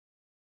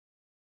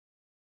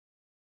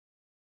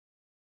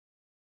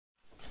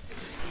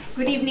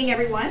Good evening,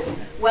 everyone.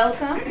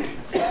 Welcome.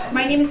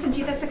 My name is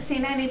Sanjita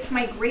Saxena, and it's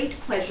my great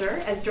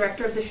pleasure as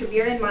director of the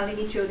Subir and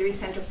Malini Chowdhury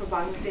Center for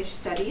Bangladesh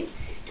Studies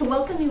to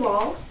welcome you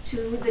all to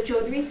the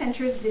Chowdhury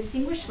Center's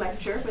distinguished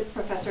lecture with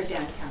Professor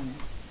Dan Kammen.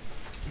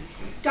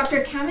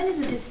 Dr. Kammen is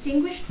a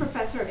distinguished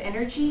professor of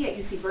energy at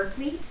UC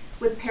Berkeley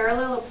with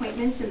parallel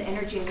appointments in the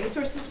Energy and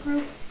Resources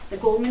Group, the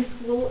Goldman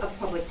School of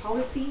Public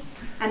Policy,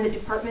 and the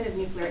Department of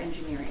Nuclear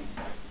Engineering.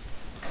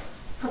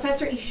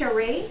 Professor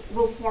Hilary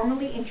will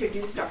formally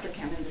introduce Dr.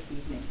 Kammen this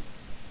evening.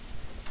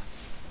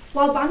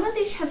 While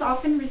Bangladesh has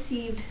often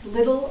received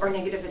little or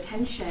negative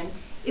attention,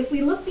 if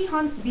we look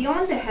beyond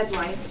the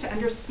headlines to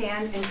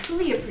understand and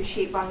truly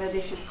appreciate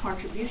Bangladesh's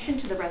contribution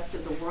to the rest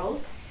of the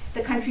world,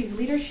 the country's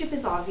leadership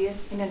is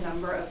obvious in a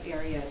number of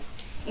areas,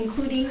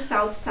 including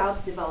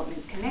South-South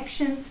development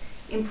connections,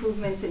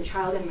 improvements in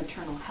child and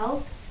maternal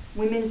health,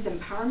 women's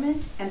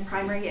empowerment, and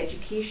primary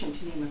education,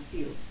 to name a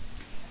few.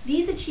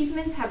 These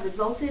achievements have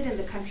resulted in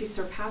the country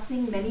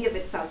surpassing many of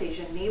its South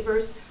Asian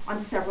neighbors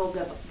on several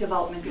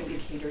development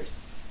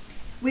indicators.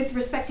 With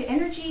respect to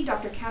energy,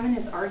 Dr. Kammen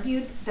has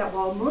argued that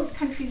while most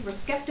countries were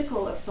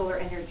skeptical of solar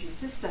energy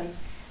systems,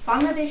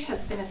 Bangladesh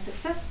has been a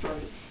success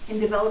story in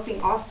developing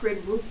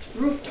off-grid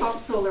rooftop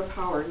solar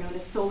power known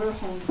as solar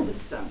home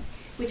system,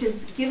 which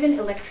has given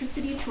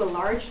electricity to a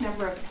large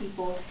number of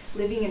people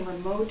living in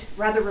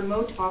rather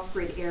remote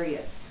off-grid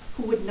areas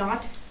who would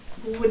not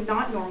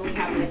normally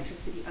have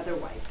electricity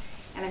otherwise.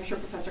 And I'm sure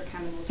Professor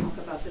Kammen will talk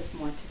about this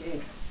more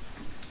today.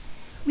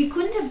 We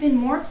couldn't have been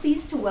more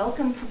pleased to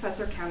welcome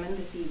Professor Kammen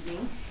this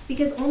evening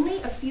because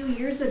only a few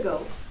years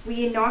ago,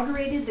 we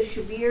inaugurated the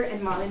Subir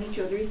and Malini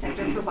Chowdhury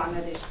Center for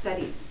Bangladesh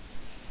Studies.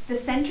 The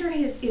center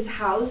is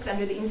housed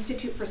under the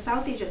Institute for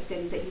South Asia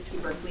Studies at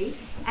UC Berkeley,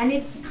 and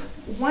it's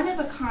one of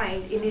a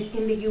kind in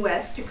the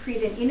US to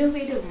create an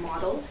innovative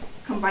model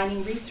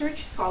combining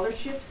research,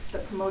 scholarships, the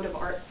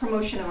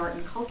promotion of art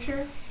and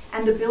culture,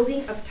 and the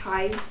building of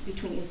ties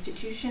between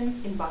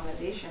institutions in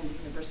Bangladesh and the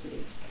university.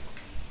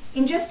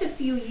 In just a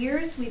few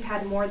years, we've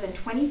had more than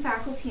 20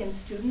 faculty and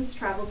students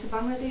travel to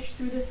Bangladesh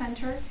through the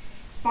center,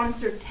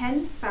 sponsored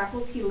 10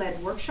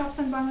 faculty-led workshops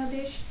on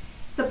Bangladesh,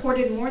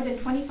 supported more than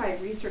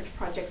 25 research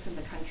projects in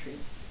the country.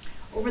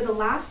 Over the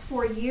last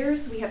 4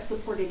 years, we have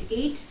supported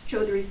 8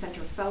 Chowdhury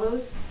Center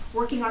Fellows,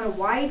 working on a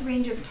wide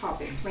range of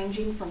topics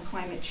ranging from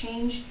climate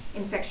change,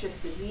 infectious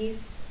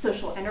disease,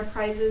 social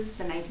enterprises,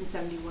 the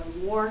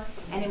 1971 war,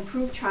 and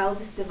improved child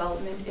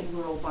development in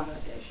rural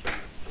Bangladesh.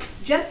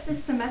 Just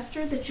this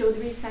semester, the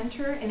Chowdhury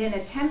Center, in an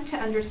attempt to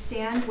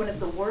understand one of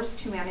the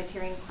worst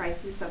humanitarian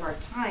crises of our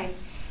time,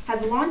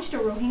 has launched a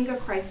Rohingya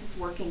crisis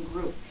working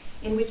group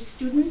in which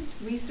students,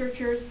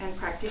 researchers, and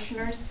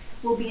practitioners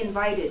will be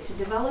invited to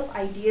develop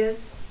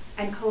ideas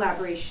and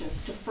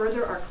collaborations to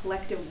further our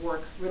collective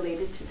work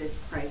related to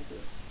this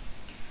crisis.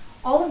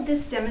 All of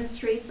this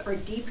demonstrates our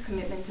deep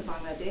commitment to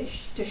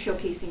Bangladesh, to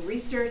showcasing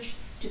research,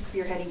 to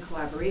spearheading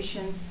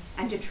collaborations,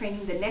 and to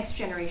training the next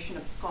generation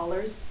of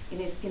scholars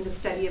in the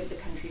study of the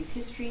country's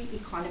history,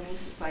 economy,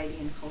 society,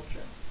 and culture.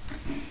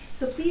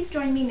 So please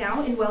join me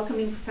now in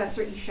welcoming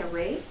Professor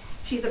Hilary.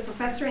 She's a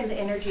professor in the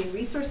Energy and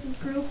Resources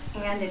Group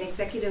and an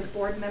executive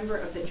board member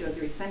of the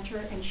Chowdhury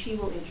Center, and she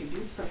will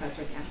introduce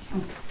Professor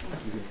Dan.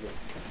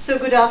 So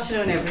good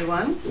afternoon,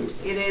 everyone.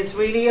 It is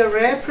really a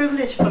rare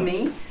privilege for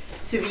me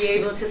to be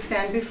able to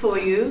stand before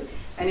you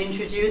and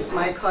introduce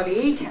my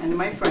colleague and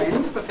my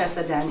friend,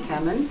 Professor Dan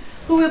Kammen,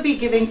 who will be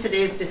giving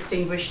today's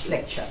distinguished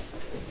lecture.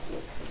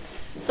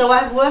 So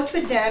I've worked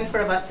with Dan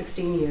for about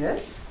 16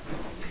 years,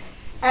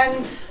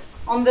 and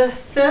on the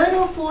 3rd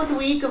or 4th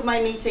week of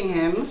my meeting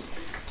him,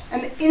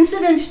 an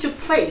incident took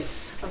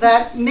place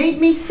that made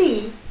me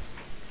see,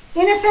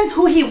 in a sense,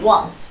 who he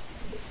was.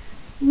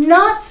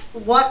 Not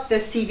what the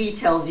CV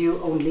tells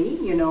you only,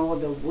 you know,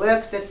 the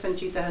work that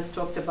Sanjita has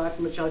talked about,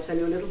 which I'll tell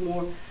you a little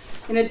more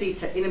in a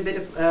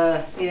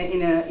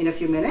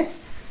few minutes,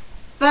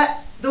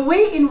 but the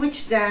way in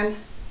which Dan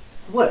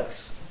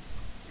works.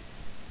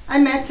 I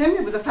met him,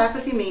 it was a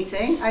faculty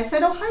meeting. I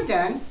said, "Oh, hi,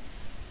 Dan."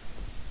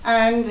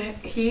 And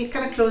he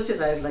kind of closed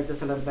his eyes like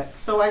this a little bit.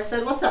 So I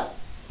said, "What's up?"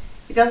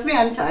 He tells me,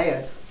 "I'm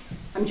tired,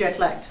 I'm jet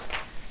lagged."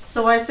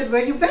 So I said,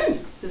 "Where you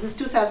been?" This is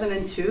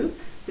 2002.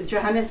 The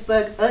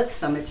Johannesburg Earth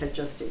Summit had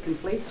just taken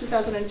place.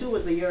 2002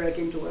 was the year I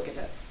came to work at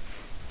it.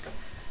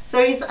 So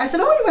I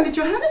said, "Oh, you went to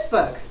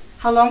Johannesburg.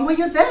 How long were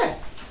you there?"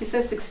 He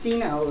says,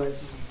 16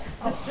 hours.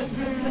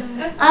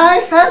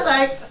 I felt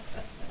like,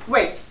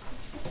 wait,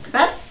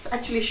 that's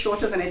actually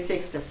shorter than it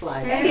takes to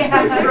fly.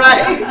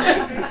 Right?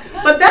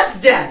 But that's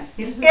Dan.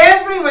 He's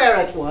everywhere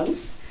at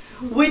once,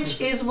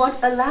 which is what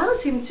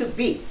allows him to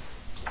be,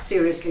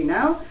 seriously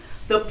now,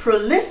 the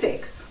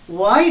prolific,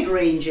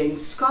 wide-ranging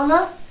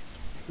scholar,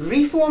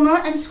 reformer,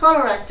 and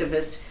scholar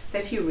activist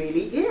that he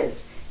really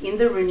is in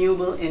the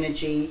renewable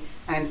energy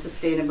and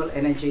sustainable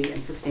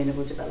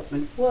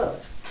development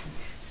world.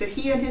 So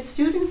he and his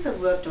students have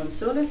worked on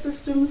solar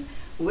systems,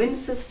 wind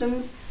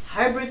systems,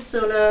 hybrid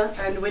solar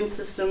and wind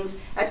systems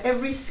at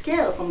every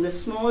scale, from the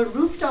small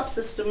rooftop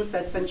systems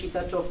that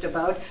Sanjita talked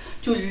about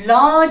to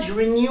large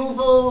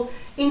renewable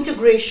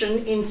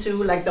integration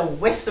into like the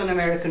Western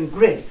American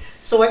grid.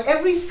 So at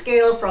every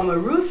scale, from a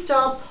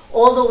rooftop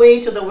all the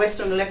way to the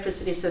Western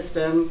electricity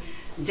system,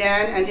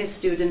 Dan and his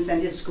students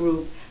and his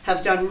group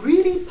have done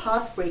really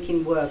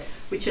path-breaking work,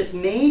 which has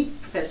made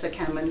Professor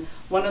Kammen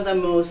one of the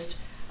most,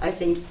 I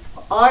think,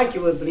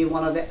 arguably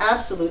one of the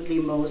absolutely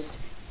most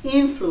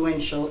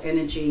influential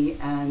energy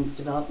and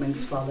development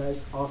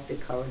scholars of the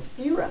current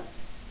era.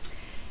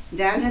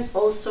 Dan has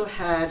also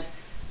had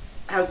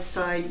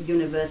outside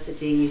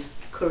university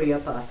career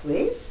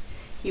pathways.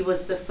 He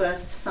was the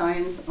first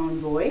science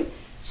envoy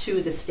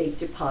to the State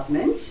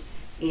Department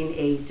in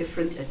a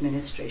different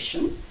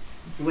administration,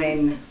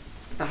 when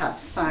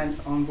perhaps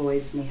science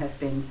envoys may have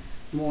been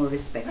more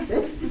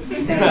respected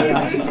than they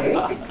are today.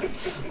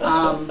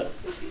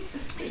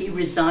 He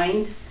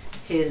resigned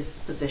his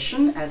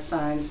position as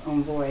science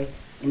envoy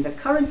in the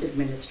current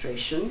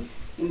administration,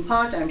 in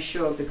part, I'm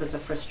sure, because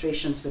of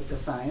frustrations with the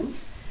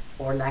science,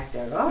 or lack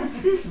thereof,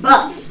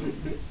 but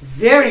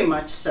very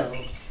much so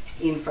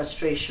in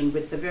frustration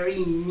with the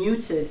very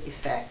muted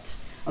effect,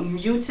 a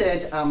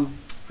muted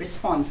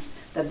response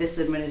that this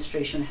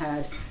administration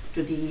had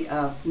to the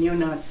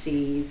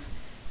neo-Nazis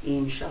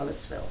in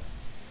Charlottesville.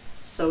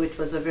 So it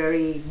was a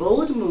very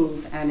bold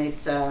move, and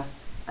it,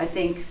 I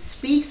think,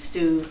 speaks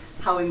to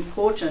how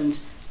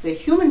important the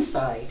human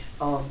side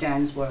of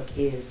Dan's work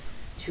is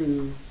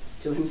to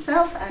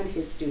himself and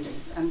his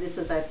students. And this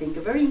is, I think,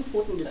 a very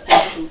important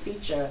distinguishing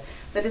feature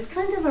that is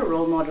kind of a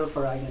role model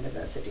for our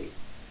university.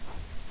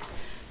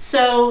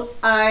 So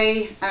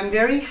I am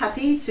very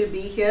happy to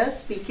be here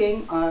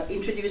speaking,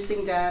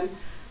 introducing Dan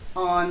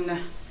on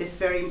this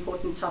very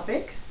important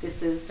topic.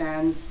 This is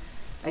Dan's,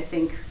 I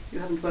think, you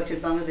haven't worked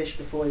in Bangladesh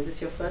before. Is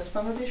this your first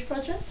Bangladesh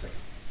project?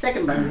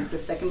 Second Bangladesh, the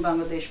second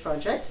Bangladesh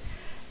project.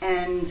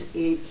 And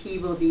he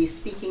will be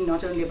speaking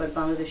not only about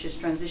Bangladesh's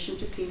transition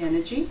to clean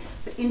energy,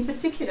 but in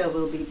particular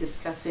will be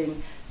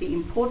discussing the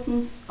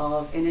importance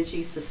of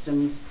energy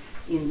systems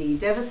in the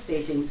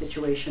devastating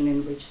situation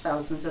in which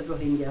thousands of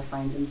Rohingya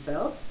find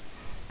themselves.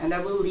 And I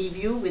will leave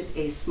you with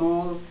a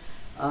small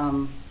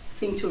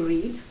thing to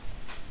read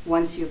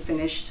once you've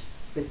finished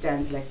with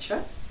Dan's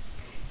lecture.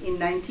 In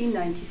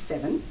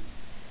 1997,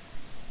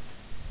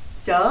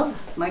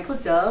 Michael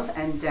Dove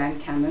and Dan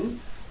Kammen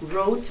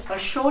wrote a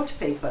short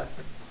paper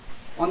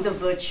on the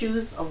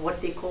virtues of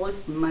what they called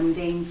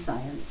mundane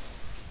science.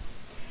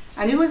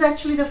 And it was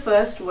actually the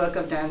first work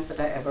of Dan's that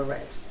I ever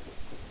read.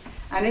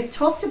 And it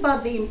talked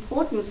about the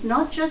importance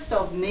not just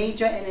of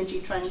major energy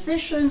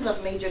transitions,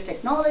 of major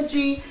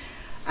technology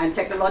and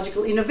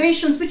technological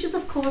innovations, which is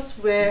of course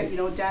where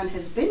Dan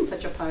has been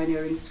such a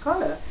pioneering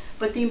scholar,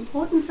 but the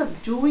importance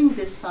of doing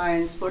this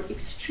science for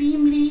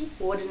extremely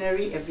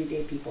ordinary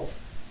everyday people.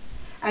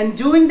 And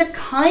doing the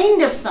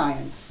kind of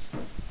science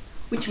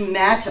which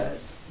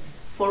matters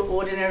for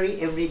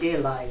ordinary everyday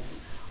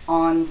lives,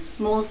 on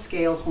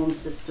small-scale home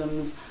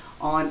systems,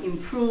 on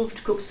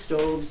improved cook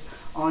stoves,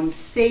 on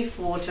safe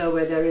water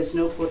where there is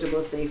no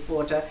potable safe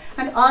water,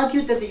 and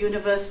argued that the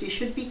university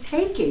should be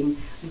taking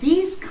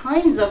these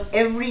kinds of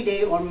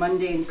everyday or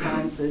mundane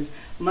sciences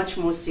much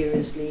more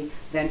seriously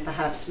than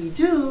perhaps we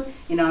do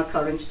in our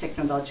current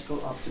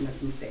technological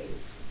optimism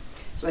phase.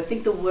 So I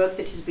think the work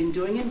that he's been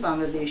doing in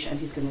Bangladesh, and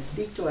he's going to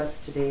speak to us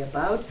today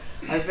about,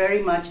 are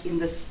very much in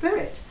the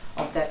spirit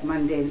of that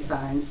mundane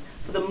science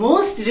for the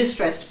most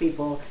distressed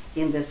people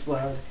in this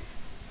world.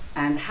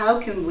 And how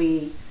can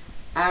we,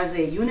 as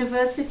a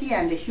university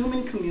and a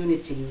human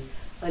community,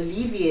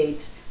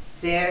 alleviate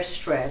their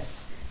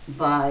stress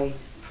by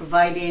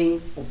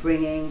providing or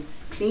bringing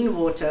clean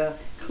water,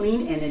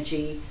 clean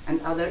energy,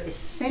 and other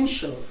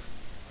essentials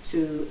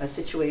to a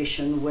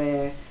situation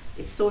where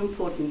it's so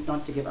important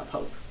not to give up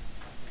hope.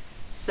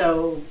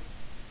 So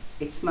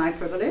it's my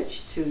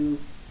privilege to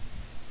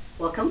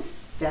welcome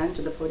Dan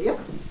to the podium.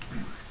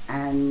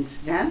 And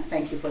Dan,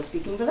 thank you for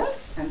speaking with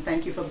us, and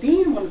thank you for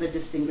being one of the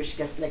distinguished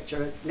guest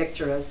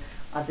lecturers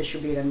at the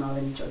Subir and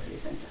Malini Chowdhury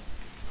Center.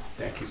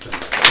 Thank you so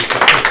much.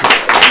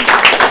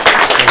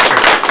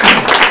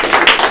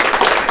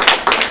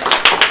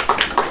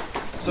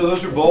 So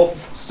those are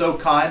both so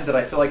kind that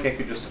I feel like I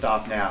could just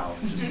stop now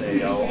and just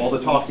say, all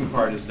the talking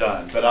part is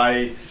done. But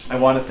I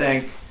want to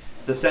thank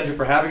the center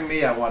for having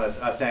me. I want to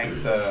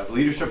thank the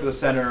leadership of the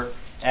center,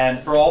 and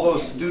for all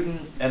those student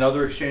and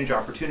other exchange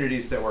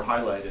opportunities that were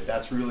highlighted.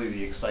 That's really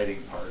the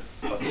exciting part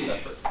of this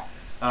effort.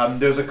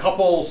 There's a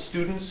couple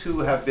students who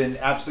have been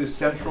absolutely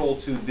central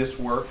to this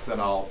work,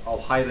 and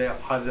I'll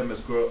highlight them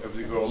as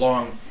we go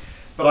along.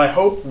 But I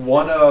hope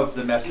one of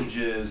the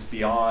messages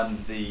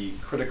beyond the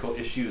critical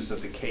issues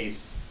of the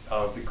case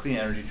of the clean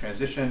energy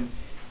transition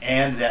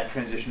and that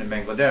transition in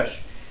Bangladesh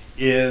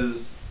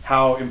is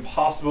how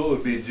impossible it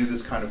would be to do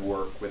this kind of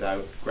work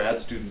without grad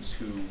students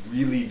who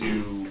really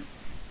do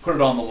put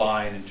it on the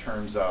line in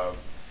terms of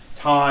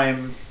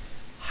time,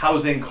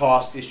 housing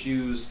cost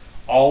issues,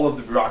 all of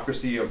the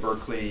bureaucracy of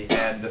Berkeley,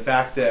 and the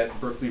fact that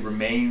Berkeley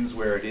remains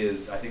where it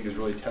is, I think, is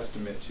really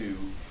testament to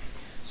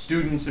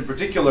students in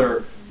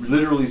particular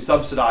literally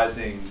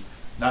subsidizing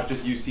not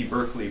just UC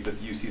Berkeley, but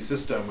the UC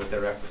system with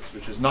their efforts,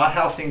 which is not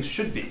how things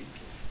should be.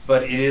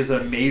 but it is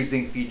an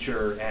amazing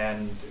feature,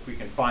 and if we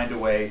can find a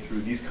way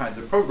through these kinds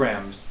of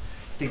programs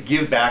to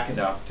give back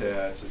enough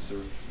to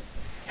sort of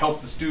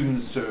help the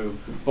students to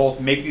both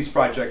make these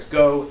projects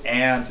go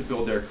and to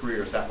build their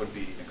careers, that would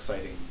be an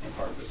exciting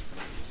part of this for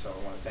me. So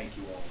I want to thank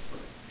you all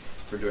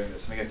for doing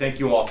this. And again, thank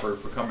you all for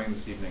coming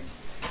this evening.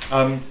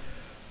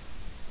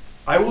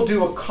 I will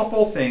do a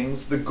couple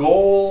things. The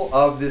goal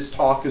of this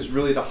talk is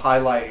really to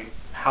highlight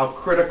how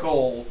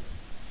critical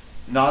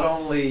not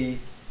only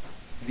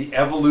the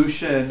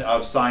evolution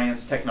of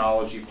science,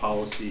 technology,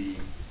 policy,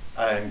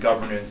 and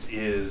governance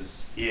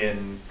is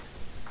in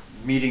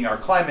meeting our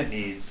climate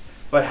needs,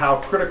 but how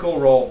critical a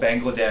role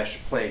Bangladesh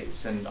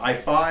plays. And I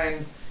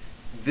find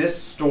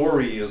this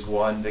story is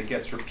one that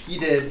gets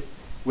repeated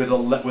with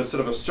sort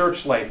of a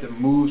searchlight that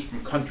moves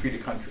from country to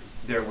country.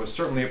 There was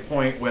certainly a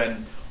point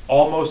when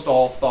almost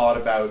all thought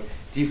about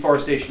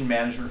deforestation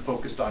management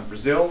focused on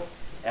Brazil,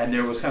 and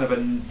there was kind of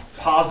a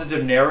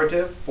positive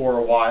narrative for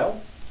a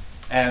while.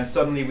 And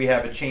suddenly we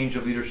have a change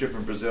of leadership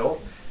in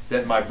Brazil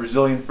that my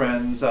Brazilian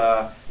friends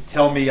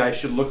tell me I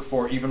should look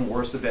for even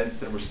worse events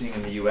than we're seeing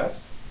in the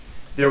US.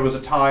 There was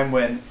a time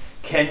when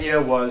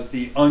Kenya was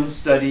the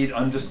unstudied,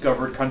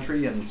 undiscovered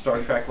country in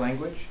Star Trek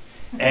language.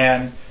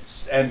 And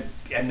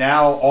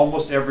now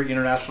almost every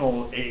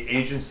international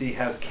agency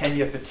has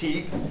Kenya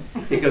fatigue,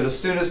 because as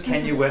soon as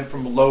Kenya went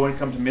from low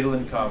income to middle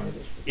income,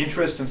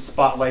 interest and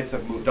spotlights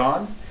have moved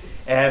on.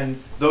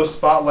 And those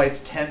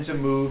spotlights tend to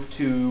move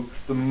to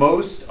the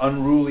most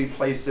unruly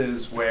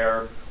places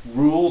where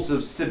rules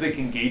of civic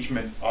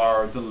engagement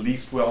are the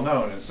least well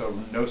known. And so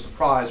no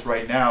surprise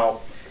right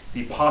now,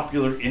 the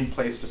popular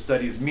in-place to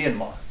study is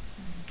Myanmar.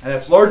 And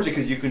that's largely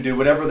because you can do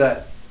whatever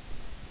that,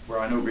 where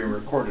I know we're being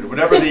recorded,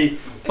 whatever the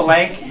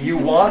blank you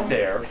want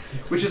there,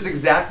 which is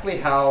exactly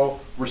how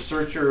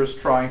researchers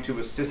trying to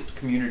assist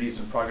communities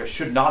in progress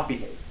should not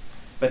behave.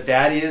 But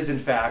that is, in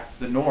fact,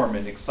 the norm,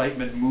 and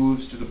excitement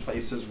moves to the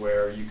places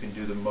where you can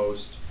do the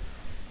most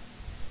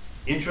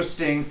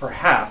interesting,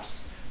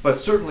 perhaps, but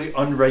certainly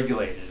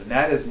unregulated. And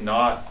that is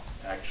not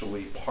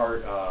actually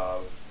part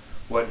of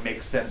what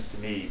makes sense to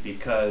me,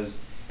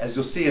 because as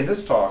you'll see in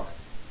this talk,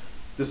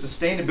 the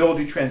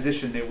sustainability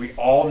transition that we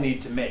all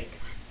need to make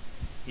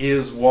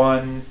is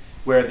one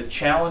where the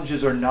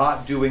challenges are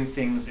not doing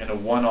things in a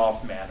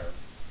one-off manner.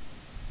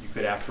 You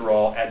could, after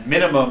all, at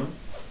minimum,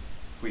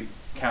 if we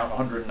count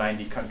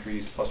 190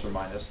 countries plus or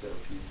minus that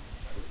you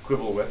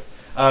quibble with,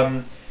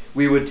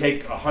 we would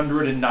take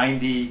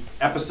 190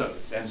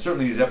 episodes, and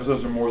certainly these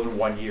episodes are more than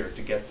 1 year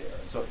to get there.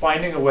 And so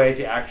finding a way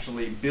to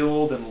actually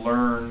build and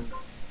learn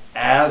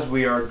as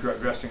we are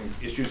addressing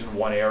issues in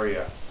one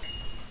area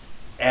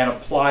and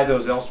apply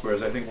those elsewhere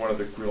is, I think, one of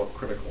the real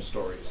critical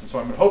stories. And so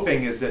I'm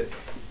hoping is that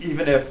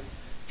even if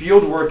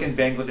field work in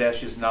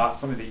Bangladesh is not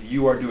something that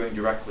you are doing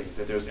directly,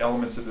 that there's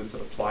elements of this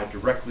that apply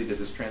directly to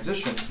this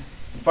transition,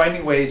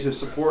 finding ways to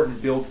support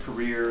and build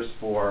careers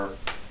for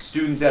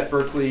students at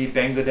Berkeley,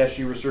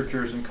 Bangladeshi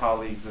researchers and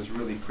colleagues is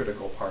really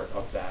critical part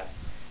of that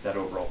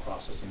overall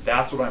process. And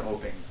that's what I'm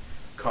hoping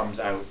comes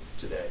out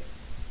today.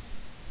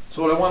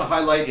 So what I want to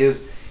highlight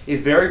is a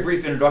very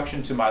brief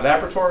introduction to my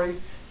laboratory,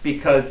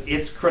 because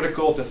it's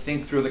critical to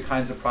think through the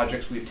kinds of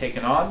projects we've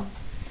taken on.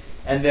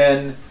 And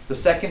then the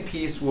second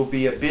piece will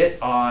be a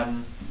bit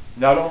on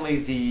not only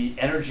the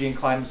energy and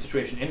climate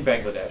situation in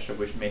Bangladesh, of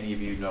which many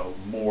of you know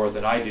more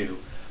than I do,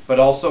 but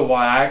also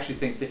why I actually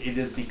think that it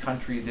is the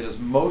country that is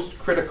most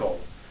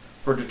critical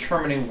for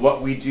determining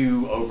what we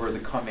do over the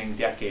coming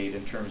decade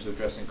in terms of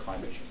addressing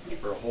climate change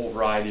for a whole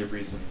variety of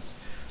reasons.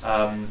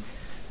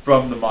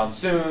 From the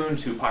monsoon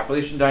to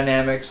population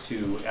dynamics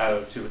to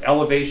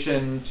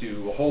elevation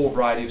to a whole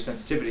variety of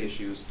sensitivity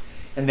issues.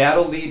 And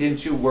that'll lead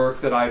into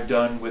work that I've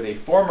done with a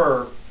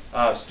former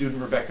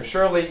student, Rebecca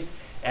Shirley,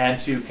 and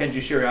to Kenji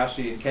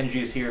Shirayashi, and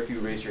Kenji is here if you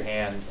raise your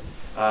hand,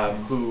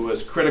 who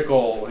was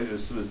critical,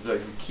 was the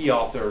key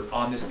author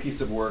on this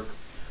piece of work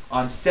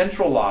on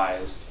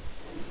centralized,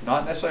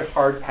 not necessarily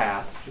hard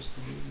path, just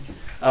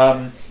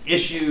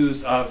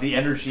issues of the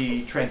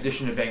energy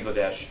transition in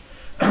Bangladesh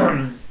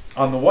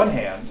on the one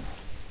hand,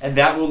 and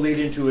that will lead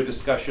into a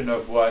discussion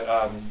of what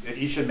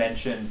Isha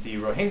mentioned, the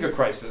Rohingya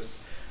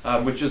crisis,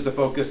 which is the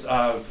focus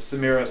of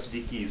Samira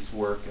Siddiqui's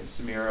work. And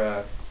Samira,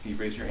 if you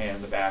raise your hand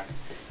in the back,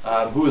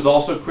 who is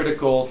also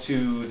critical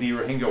to the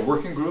Rohingya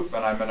working group,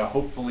 and I'm going to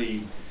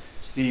hopefully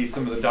see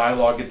some of the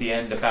dialogue at the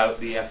end about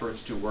the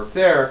efforts to work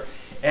there.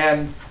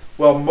 And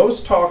while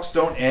most talks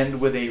don't end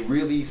with a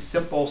really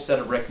simple set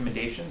of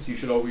recommendations, you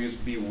should always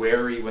be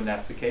wary when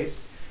that's the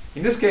case.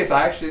 In this case,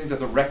 I actually think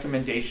that the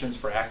recommendations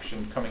for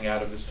action coming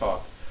out of this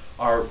talk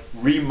are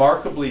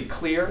remarkably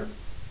clear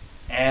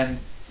and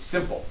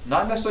simple.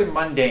 Not necessarily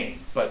mundane,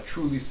 but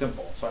truly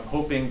simple. So I'm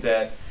hoping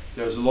that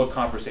there's a little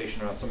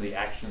conversation around some of the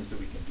actions that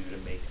we can do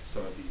to make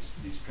some of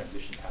these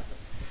transitions happen.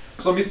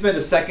 So let me spend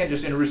a second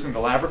just introducing the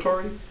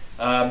laboratory.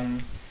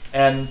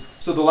 And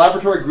so the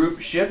laboratory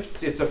group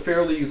shifts. It's a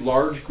fairly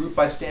large group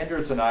by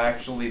standards, and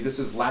this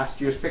is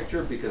last year's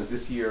picture because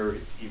this year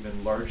it's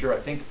even larger, I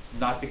think,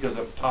 not because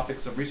of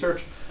topics of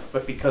research,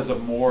 but because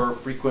of more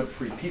frequent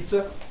free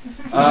pizza.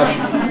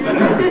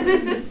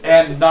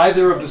 And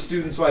neither of the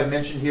students who I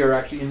mentioned here are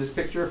actually in this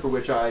picture, for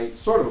which I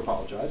sort of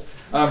apologize.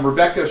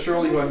 Rebecca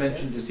Shirley, who I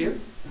mentioned, is here.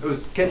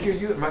 Kenji, are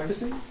you? Am I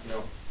missing?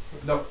 No.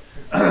 No.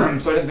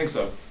 So I didn't think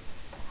so.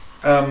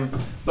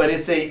 But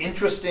it's an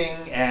interesting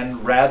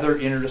and rather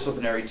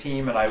interdisciplinary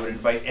team, and I would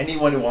invite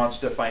anyone who wants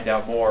to find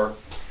out more.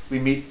 We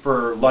meet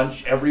for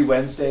lunch every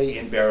Wednesday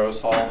in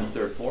Barrows Hall on the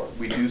 3rd floor.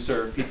 We do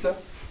serve pizza.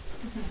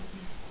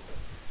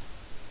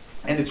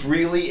 And it's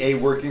really a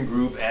working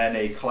group and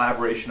a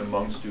collaboration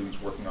among students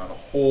working on a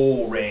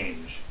whole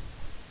range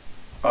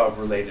of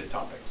related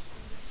topics.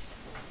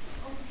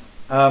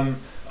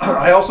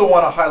 I also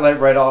want to highlight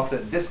right off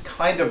that this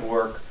kind of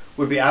work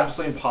would be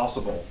absolutely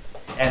impossible,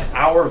 and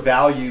our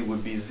value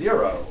would be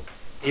zero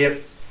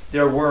if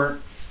there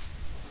weren't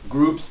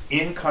groups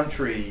in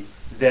country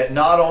that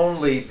not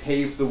only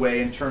paved the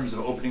way in terms of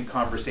opening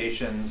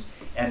conversations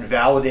and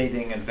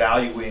validating and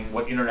valuing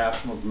what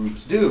international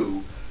groups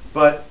do,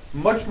 but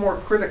much more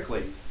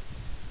critically,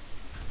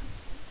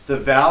 the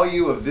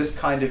value of this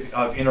kind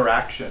of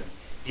interaction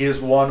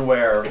is one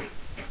where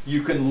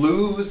you can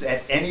lose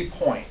at any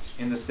point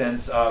in the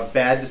sense of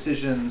bad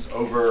decisions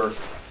over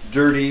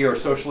dirty or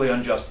socially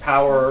unjust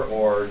power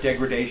or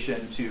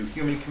degradation to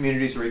human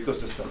communities or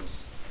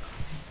ecosystems.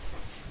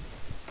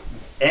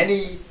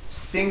 Any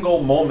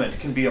single moment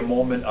can be a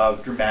moment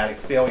of dramatic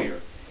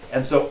failure.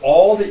 And so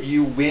all that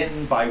you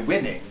win by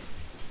winning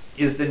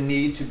is the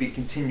need to be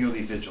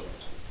continually vigilant.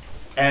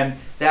 And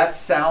that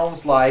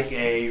sounds like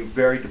a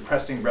very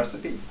depressing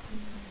recipe,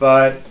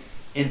 but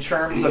in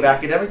terms of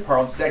academic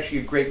parlance, it's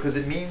actually great because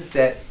it means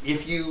that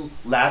if you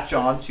latch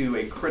on to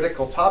a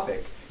critical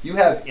topic, you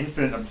have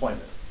infinite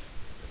employment.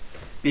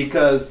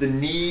 Because the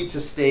need to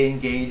stay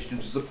engaged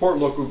and to support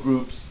local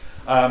groups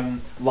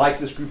like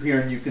this group here,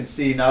 and you can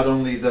see not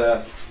only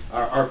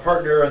our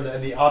partner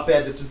and the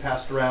op-ed that's been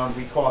passed around,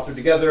 we co-authored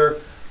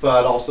together,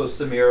 but also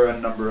Subir and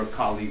a number of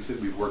colleagues that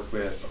we've worked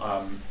with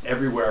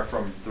everywhere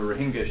from the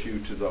Rohingya issue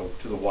to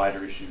the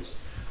wider issues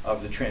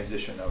of the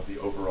transition of the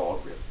overall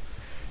grid.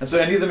 And so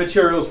any of the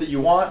materials that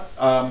you want,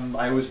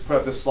 I always put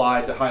up this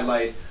slide to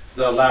highlight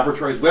the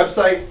laboratory's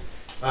website.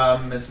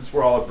 And since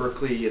we're all at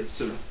Berkeley, it's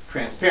sort of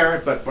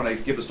transparent, but when I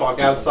give this talk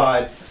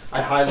outside,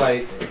 I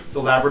highlight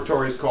the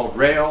laboratory is called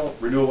RAEL,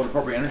 Renewable and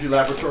Appropriate Energy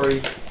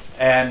Laboratory.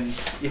 And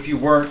if you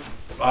weren't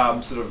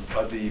sort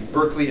of the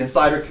Berkeley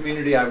insider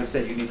community, I would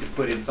say you need to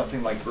put in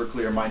something like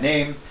Berkeley or my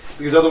name,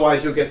 because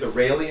otherwise you'll get the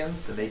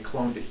Raelians, and they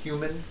cloned a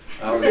human.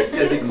 They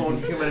said they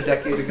cloned a human a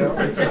decade ago.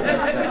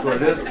 That's what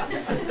it is.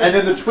 And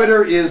then the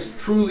Twitter is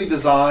truly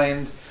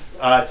designed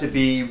to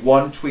be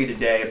one tweet a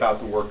day about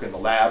the work in the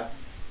lab.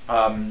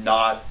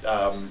 Not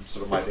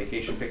sort of my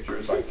vacation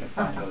pictures. I can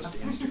find those to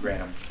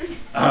Instagram.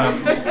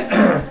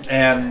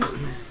 And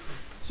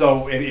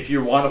so if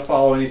you want to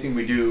follow anything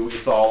we do,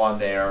 it's all on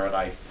there, and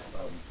I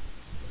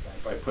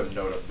put a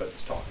note of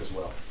this talk as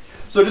well.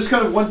 So just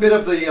kind of one bit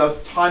of the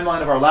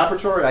timeline of our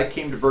laboratory. I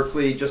came to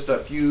Berkeley just a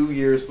few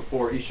years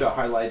before Isha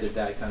highlighted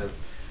that kind of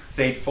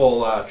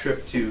fateful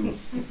trip to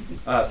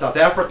South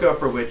Africa,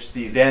 for which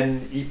the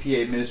then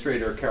EPA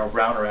Administrator, Carol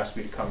Browner, asked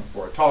me to come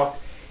for a talk.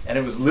 And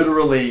it was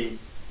literally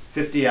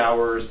 50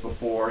 hours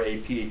before a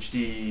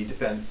PhD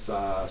defense,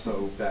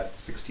 so that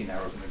 16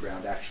 hours on the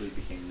ground actually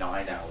became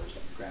 9 hours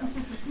on the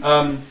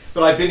ground.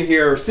 But I've been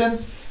here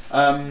since.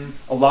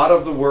 A lot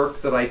of the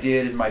work that I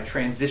did in my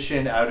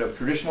transition out of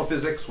traditional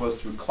physics was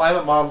through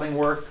climate modeling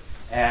work,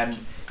 and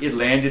it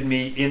landed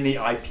me in the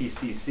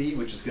IPCC,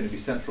 which is going to be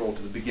central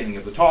to the beginning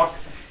of the talk.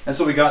 And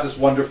so we got this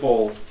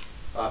wonderful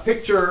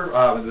picture.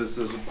 This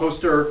is a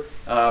poster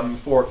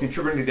for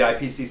contributing to the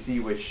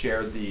IPCC, which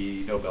shared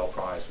the Nobel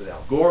Prize with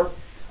Al Gore.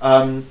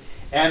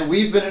 And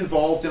we've been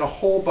involved in a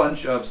whole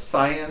bunch of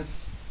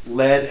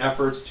science-led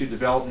efforts to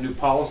develop new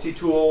policy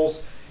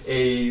tools,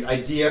 an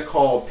idea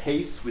called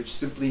PACE, which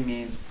simply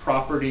means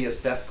Property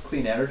Assessed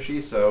Clean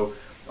Energy, so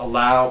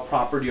allow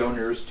property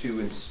owners to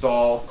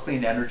install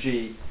clean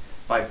energy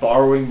by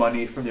borrowing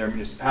money from their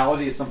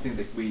municipality, is something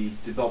that we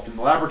developed in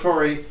the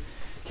laboratory.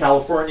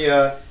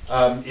 California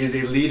is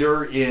a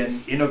leader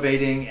in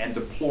innovating and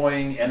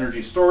deploying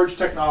energy storage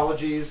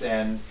technologies,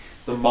 and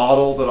the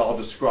model that I'll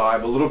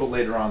describe a little bit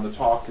later on in the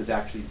talk has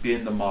actually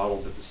been the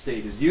model that the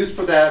state has used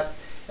for that.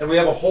 And we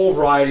have a whole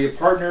variety of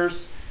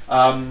partners,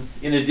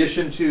 in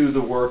addition to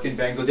the work in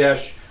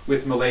Bangladesh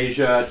with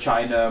Malaysia,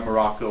 China,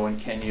 Morocco, and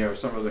Kenya are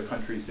some of the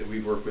countries that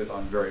we've worked with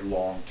on very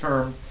long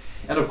term.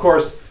 And of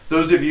course,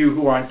 those of you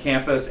who are on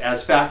campus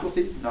as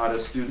faculty, not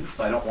as students,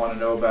 I don't want to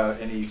know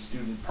about any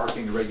student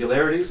parking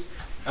irregularities.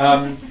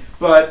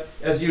 But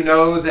as you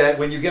know, that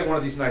when you get one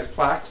of these nice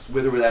plaques,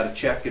 with or without a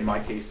check, in my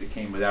case it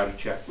came without a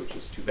check, which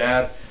is too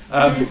bad.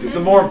 The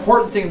more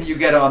important thing that you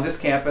get on this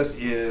campus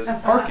is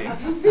parking.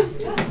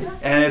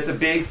 And it's a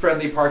big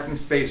friendly parking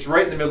space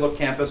right in the middle of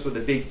campus with a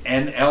big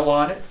NL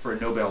on it for a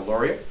Nobel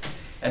laureate.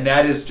 And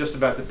that is just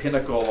about the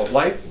pinnacle of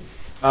life.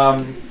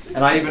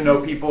 And I even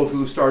know people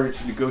who started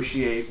to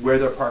negotiate where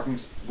the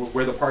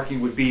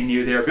parking would be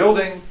near their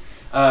building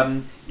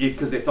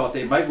because they thought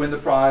they might win the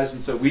prize,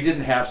 and so we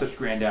didn't have such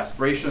grand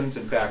aspirations.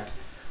 In fact,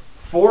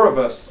 4 of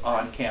us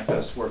on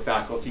campus were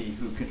faculty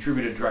who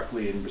contributed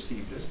directly and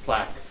received this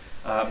plaque.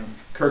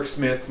 Kirk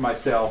Smith,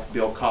 myself,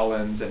 Bill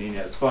Collins, and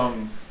Inez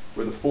Fung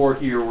were the 4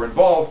 here were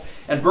involved.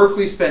 And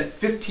Berkeley spent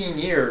 9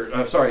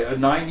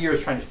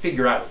 years trying to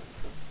figure out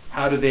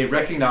how do they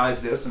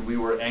recognize this, and we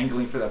were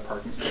angling for that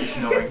parking space,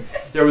 knowing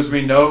there was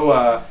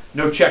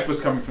no check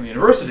was coming from the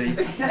university.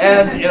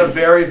 And in a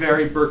very,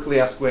 very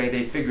Berkeley-esque way,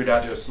 they figured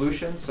out their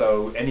solution.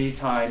 So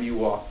anytime you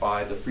walk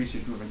by the Free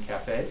Speech Movement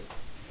Cafe,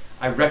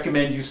 I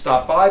recommend you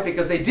stop by,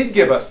 because they did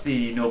give us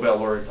the Nobel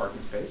laureate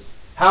parking space.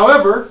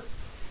 However,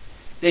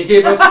 they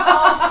gave us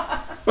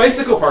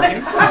bicycle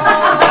parking.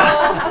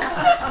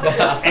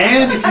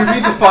 And if you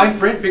read the fine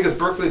print, because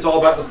Berkeley is all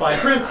about the fine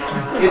print,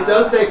 it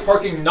does say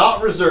parking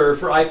not reserved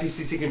for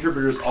IPCC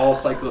contributors, all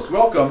cyclists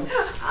welcome.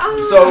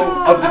 So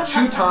of the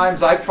 2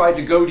 times I've tried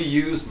to go to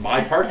use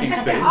my parking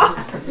space,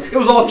 it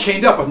was all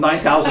chained up with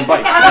 9,000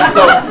 bikes. And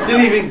so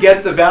didn't even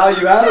get the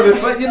value out of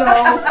it. But you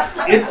know,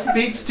 it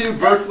speaks to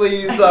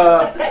Berkeley's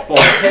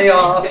both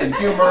chaos and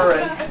humor,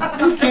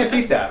 and you can't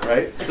beat that,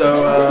 right?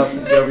 So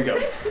there we go.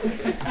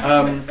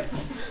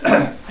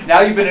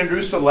 Now you've been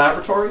introduced to the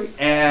laboratory,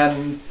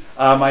 and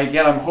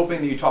again, I'm hoping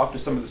that you talk to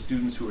some of the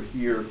students who are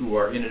here, who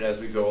are in it as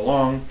we go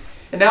along.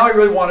 And now I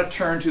really want to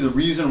turn to the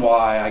reason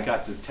why I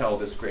got to tell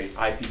this great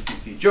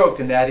IPCC joke,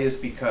 and that is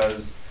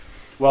because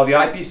while the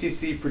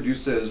IPCC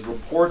produces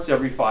reports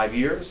every 5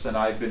 years, and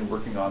I've been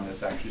working on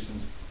this actually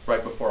since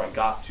right before I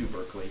got to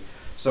Berkeley,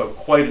 so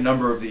quite a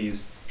number of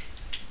these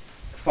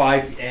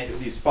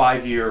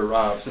 5-year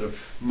sort of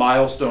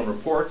milestone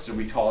reports, and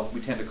we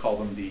tend to call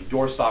them the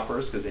door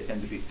stoppers, because they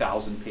tend to be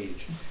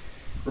 1,000-page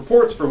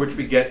reports for which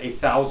we get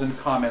 1,000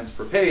 comments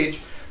per page,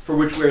 for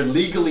which we're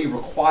legally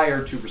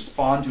required to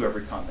respond to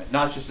every comment,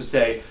 not just to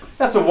say,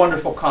 that's a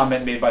wonderful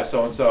comment made by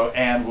so-and-so,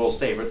 and we'll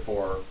save it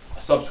for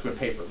a subsequent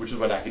paper, which is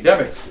what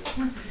academics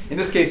do. In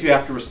this case, you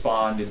have to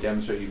respond and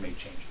demonstrate you make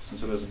changes, and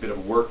so there's a bit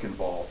of work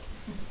involved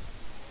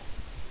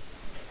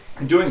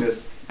in doing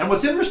this. And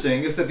what's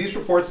interesting is that these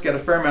reports get a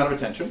fair amount of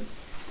attention,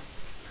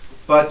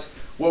 but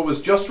what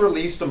was just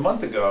released a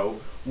month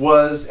ago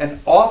was an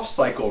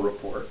off-cycle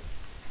report.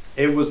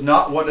 It was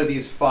not one of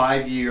these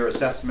 5-year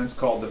assessments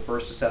called the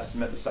first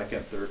assessment, the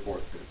second, third,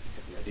 fourth, fifth,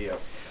 you get the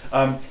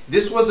idea.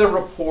 This was a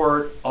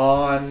report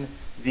on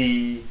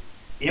the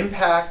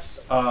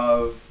impacts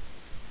of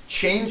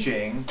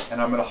changing,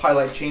 and I'm going to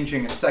highlight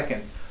changing in a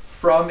second,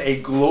 from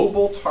a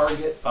global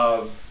target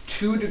of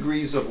 2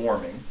 degrees of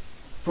warming,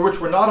 for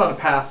which we're not on a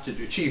path to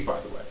achieve, by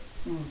the way,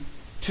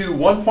 to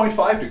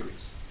 1.5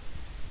 degrees.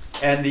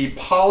 And the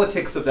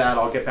politics of that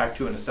I'll get back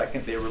to in a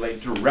second. They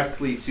relate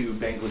directly to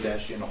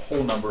Bangladesh in a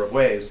whole number of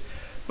ways.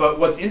 But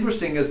what's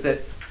interesting is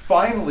that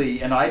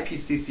finally an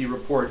IPCC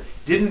report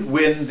didn't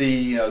win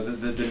the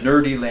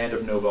nerdy land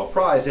of Nobel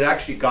Prize. It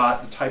actually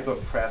got the type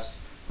of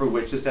press for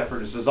which this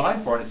effort is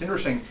designed for. And it's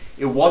interesting,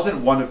 it wasn't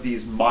one of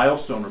these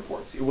milestone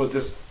reports. It was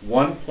this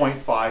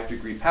 1.5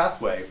 degree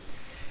pathway.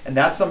 And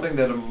that's something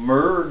that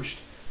emerged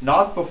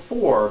not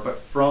before, but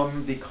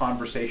from the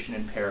conversation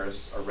in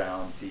Paris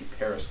around the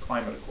Paris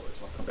Climate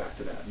Accords. I'll come back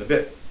to that in a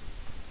bit.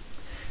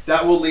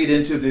 That will lead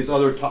into these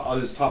other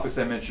topics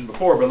I mentioned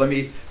before, but let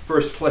me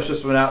first flesh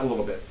this one out a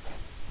little bit.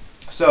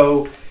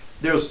 So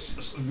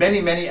there's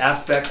many, many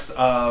aspects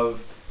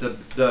of the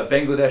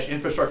Bangladesh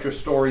infrastructure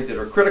story that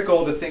are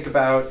critical to think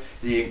about,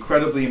 the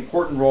incredibly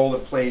important role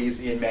it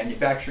plays in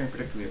manufacturing,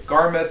 particularly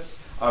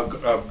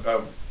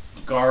of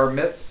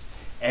garments,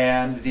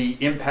 and the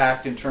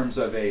impact in terms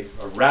of a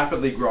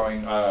rapidly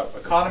growing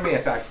economy.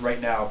 In fact,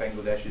 right now,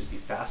 Bangladesh is the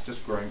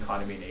fastest growing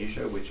economy in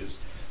Asia, which is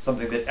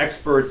something that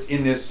experts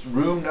in this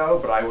room know,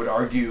 but I would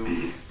argue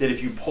that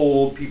if you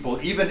polled people,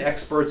 even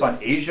experts on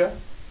Asia,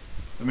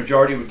 the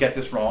majority would get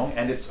this wrong,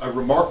 and it's a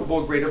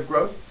remarkable rate of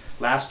growth.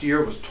 Last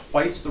year was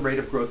twice the rate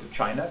of growth of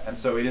China, and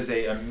so it is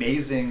an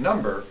amazing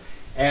number.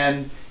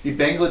 And the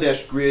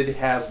Bangladesh grid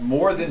has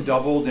more than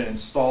doubled in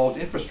installed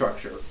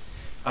infrastructure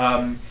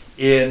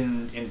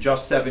in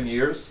just 7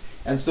 years.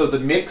 And so the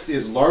mix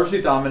is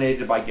largely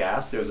dominated by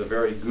gas. There's a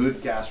very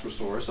good gas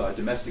resource,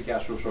 domestic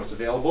gas resource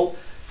available.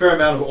 Fair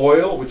amount of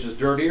oil, which is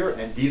dirtier,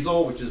 and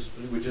diesel, which is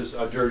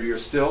dirtier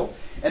still.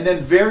 And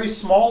then very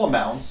small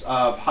amounts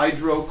of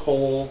hydro,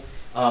 coal,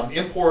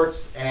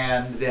 imports,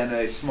 and then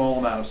a small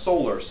amount of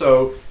solar.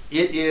 So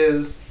it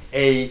is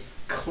a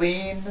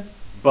clean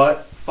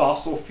but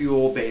fossil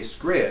fuel based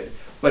grid,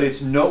 but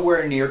it's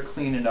nowhere near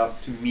clean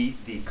enough to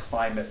meet the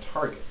climate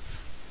target.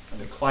 And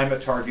the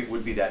climate target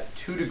would be that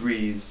 2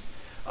 degrees,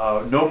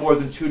 no more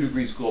than 2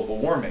 degrees global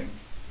warming,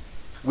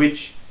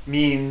 which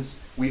means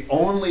we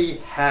only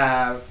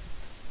have,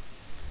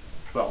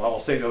 well, I'll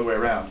say the other way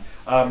around.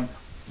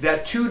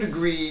 That 2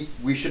 degree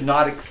we should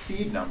not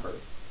exceed number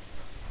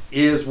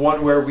is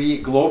one where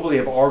we globally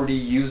have already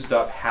used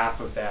up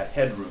half of that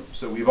headroom.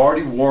 So we've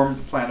already warmed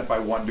the planet by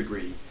 1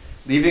 degree,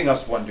 leaving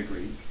us 1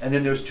 degree. And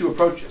then there's 2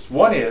 approaches.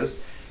 One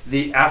is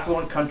the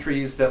affluent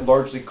countries that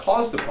largely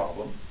caused the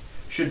problem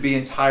should be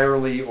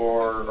entirely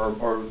or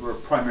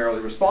primarily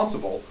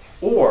responsible,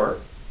 or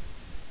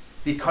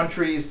the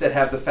countries that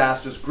have the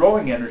fastest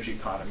growing energy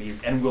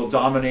economies and will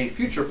dominate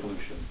future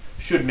pollution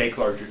should make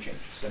larger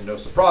changes. And no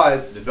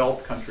surprise, the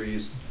developed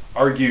countries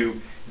argue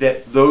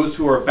that those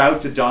who are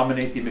about to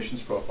dominate the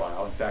emissions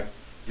profile, in fact,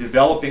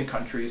 developing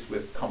countries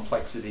with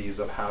complexities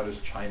of how does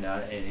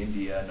China and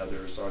India and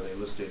others, are they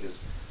listed as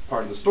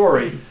part of the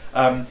story,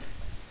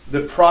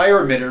 the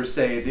prior emitters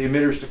say the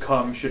emitters to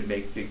come should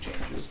make big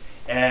changes.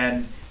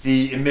 And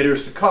the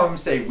emitters to come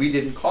say we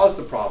didn't cause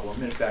the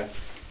problem. In fact,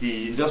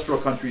 the industrial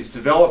countries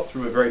developed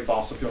through a very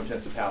fossil fuel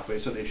intensive pathway,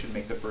 so they should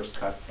make the first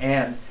cuts.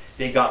 And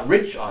they got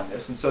rich on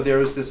this. And so there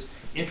was this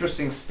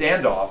interesting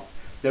standoff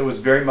that was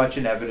very much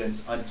in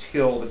evidence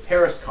until the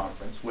Paris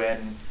conference,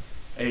 when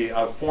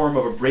a form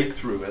of a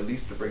breakthrough, at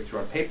least a breakthrough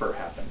on paper,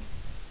 happened.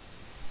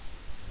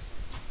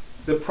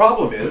 The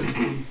problem is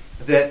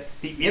that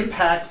the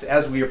impacts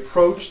as we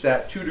approach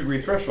that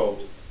 2-degree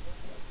threshold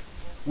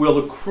will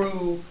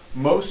accrue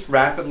most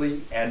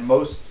rapidly and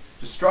most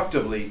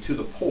destructively to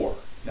the poor.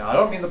 Now, I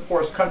don't mean the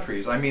poorest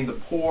countries, I mean the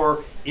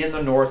poor in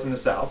the north and the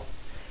south.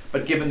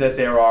 But given that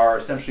there are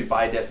essentially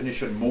by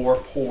definition more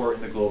poor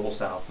in the global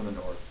south than the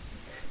north,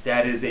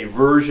 that is a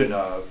version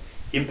of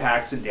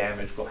impacts and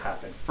damage will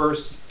happen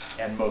first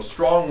and most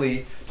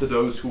strongly to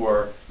those who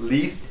are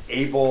least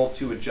able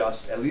to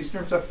adjust, at least in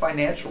terms of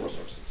financial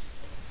resources.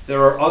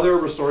 There are other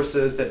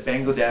resources that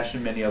Bangladesh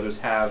and many others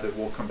have that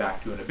we'll come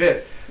back to in a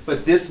bit.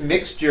 But this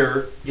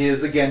mixture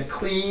is, again,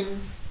 clean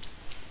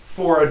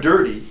for a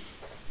dirty,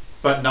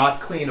 but not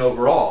clean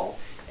overall.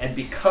 And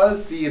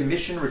because the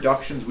emission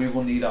reductions we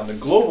will need on the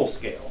global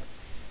scale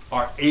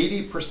are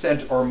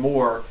 80% or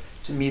more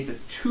to meet the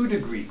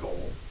 2-degree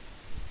goal,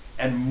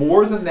 and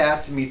more than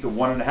that to meet the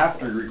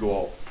 1.5-degree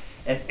goal,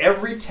 and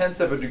every 1/10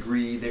 of a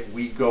degree that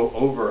we go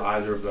over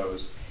either of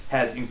those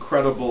has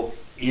incredible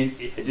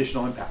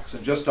additional impacts.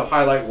 And just to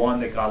highlight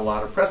one that got a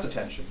lot of press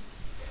attention,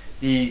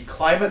 the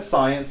climate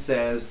science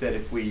says that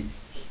if we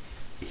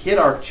hit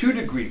our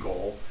 2-degree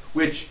goal,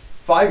 which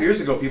 5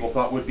 years ago people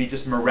thought would be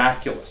just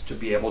miraculous to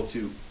be able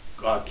to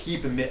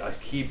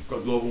keep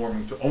global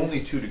warming to only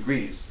 2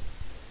 degrees.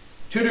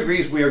 2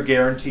 degrees, we are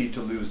guaranteed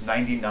to lose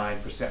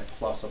 99%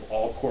 plus of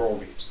all coral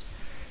reefs,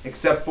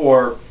 except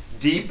for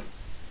deep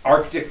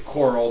Arctic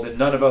coral that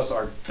none of us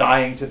are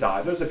dying to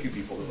dive. There's a few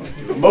people that like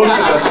to, but most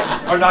of us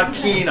are not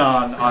keen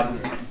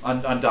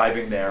on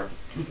diving there.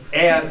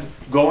 And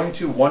going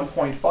to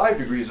 1.5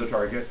 degrees of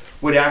target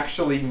would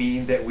actually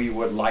mean that we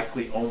would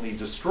likely only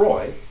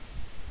destroy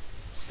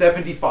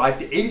 75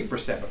 to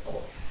 80% of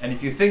coral. And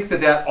if you think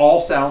that that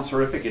all sounds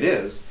horrific, it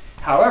is.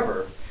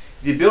 However,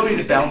 the ability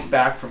to bounce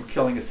back from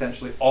killing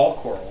essentially all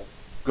coral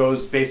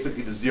goes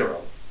basically to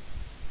zero.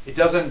 It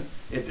doesn't,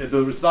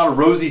 it's not a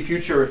rosy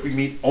future if we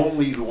meet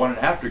only the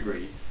 1.5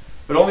 degree,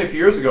 but only a few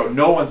years ago,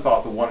 no one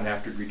thought the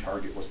 1.5 degree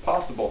target was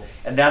possible,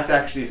 and that's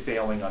actually a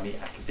failing on the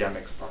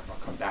academics' part. And I'll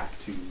come back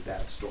to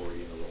that story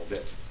in a little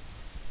bit.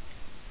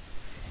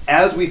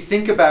 As we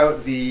think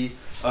about the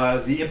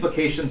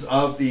implications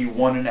of the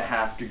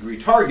 1.5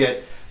 degree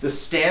target, the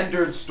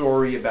standard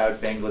story about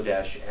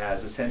Bangladesh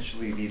as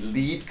essentially the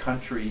lead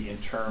country in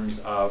terms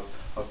of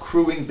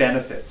accruing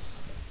benefits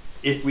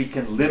if we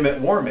can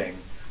limit warming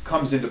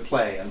comes into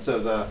play. And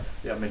so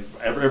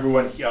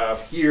everyone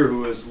here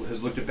who has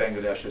looked at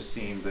Bangladesh has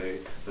seen the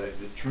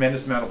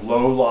tremendous amount of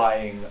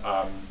low-lying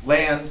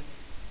land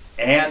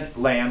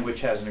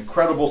which has an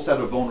incredible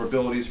set of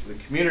vulnerabilities for the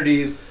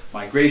communities,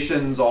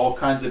 migrations, all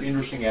kinds of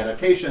interesting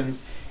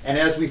adaptations. And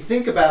as we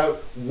think about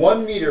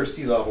 1 meter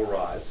sea level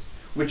rise,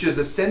 which is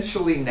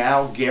essentially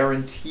now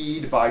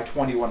guaranteed by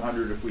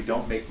 2100 if we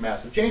don't make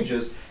massive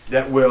changes,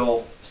 that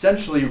will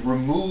essentially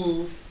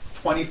remove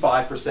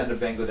 25% of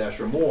Bangladesh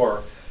or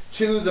more,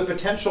 to the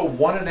potential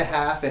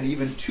 1.5 and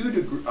even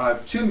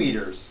 2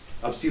 meters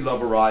of sea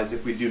level rise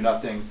if we do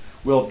nothing,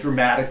 will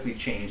dramatically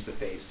change the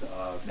face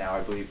of now,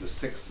 I believe, the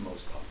 6th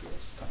most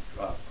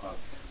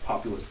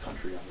populous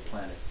country on the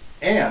planet.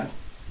 And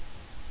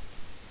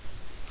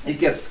it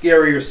gets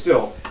scarier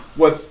still.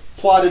 What's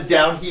plotted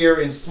down here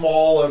in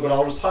small, but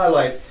I'll just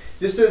highlight,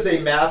 this is a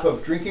map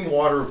of drinking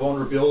water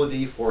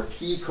vulnerability for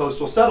key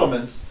coastal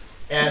settlements,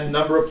 and a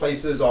number of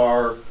places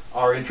are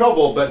in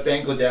trouble, but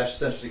Bangladesh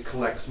essentially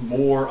collects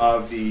more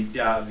of the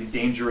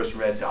dangerous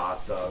red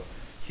dots of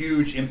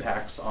huge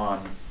impacts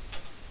on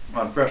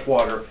fresh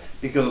water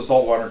because of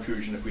saltwater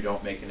intrusion if we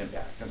don't make an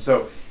impact. And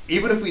so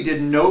even if we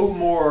did no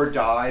more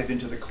dive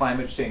into the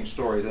climate change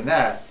story than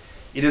that,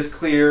 it is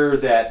clear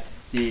that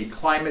the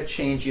climate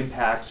change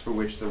impacts for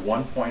which the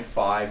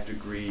 1.5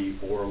 degree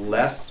or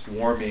less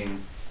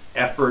warming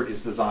effort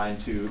is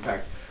designed to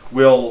impact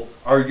will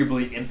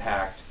arguably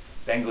impact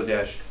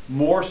Bangladesh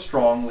more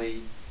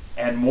strongly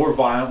and more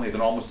violently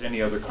than almost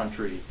any other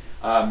country.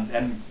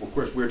 And of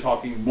course, we're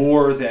talking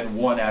more than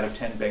 1 out of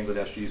 10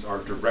 Bangladeshis are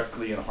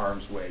directly in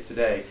harm's way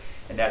today.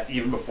 And that's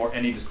even before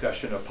any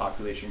discussion of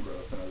population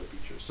growth and other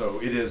features. So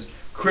it is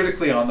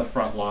critically on the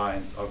front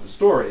lines of the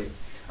story.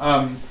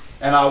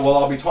 And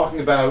I'll be talking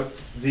about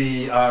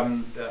the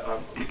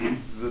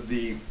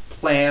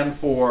plan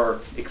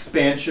for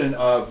expansion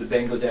of the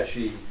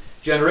Bangladeshi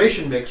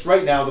generation mix,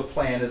 right now the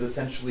plan is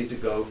essentially to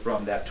go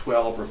from that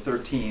 12 or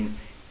 13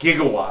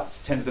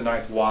 gigawatts, 10 to the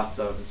 9th watts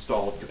of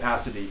installed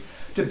capacity,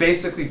 to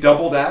basically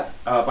double that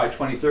by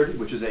 2030,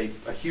 which is a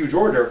huge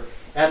order.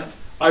 And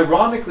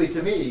ironically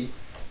to me,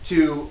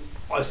 to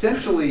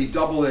essentially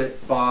double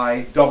it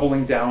by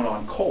doubling down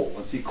on coal.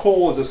 And see,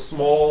 coal is a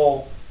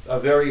small,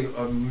 very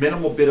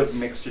minimal bit of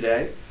mix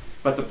today,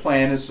 but the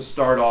plan is to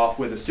start off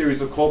with a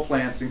series of coal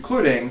plants,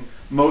 including,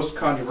 most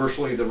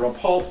controversially, the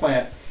Rumpal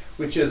plant,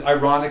 which is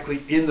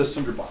ironically in the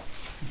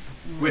Sundarbans,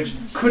 which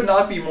could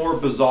not be more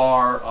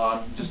bizarre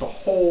on just a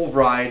whole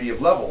variety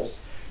of levels.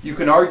 You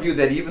can argue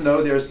that even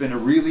though there's been a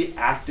really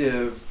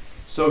active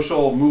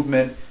social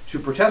movement to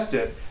protest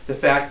it, the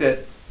fact that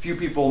few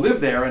people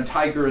live there and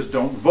tigers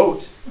don't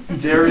vote,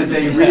 there is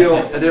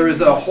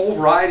a whole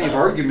variety of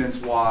arguments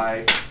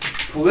why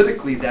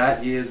politically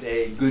that is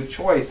a good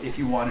choice if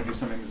you want to do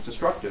something that's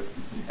destructive.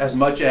 As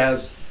much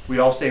as we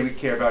all say we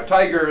care about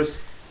tigers,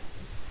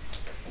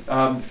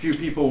 few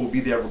people will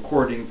be there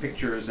recording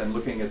pictures and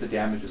looking at the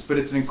damages. But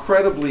it's an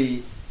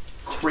incredibly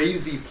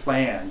crazy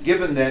plan,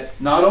 given that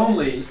not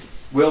only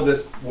will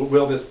this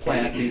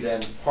plant be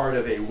then part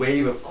of a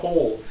wave of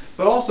coal,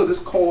 but also this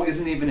coal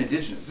isn't even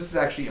indigenous. This is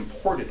actually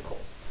imported coal.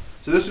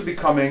 So this would be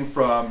coming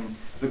from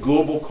the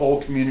global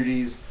coal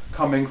communities,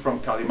 coming from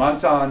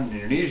Kalimantan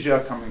in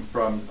Indonesia, coming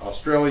from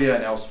Australia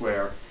and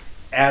elsewhere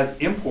as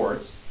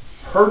imports,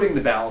 hurting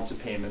the balance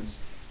of payments.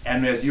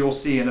 And as you'll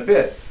see in a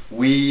bit,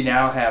 we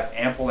now have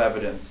ample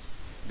evidence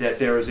that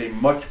there is a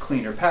much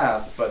cleaner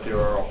path, but there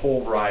are a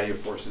whole variety of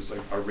forces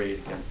arrayed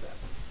against that.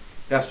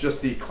 That's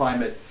just the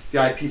climate, the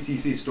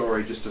IPCC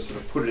story, just to sort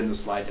of put it in the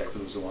slide deck for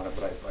those who want it,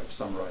 but I've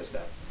summarized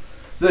that.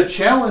 The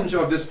challenge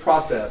of this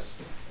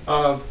process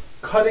of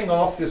cutting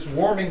off this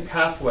warming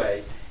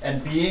pathway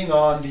and being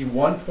on the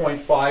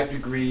 1.5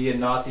 degree and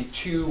not the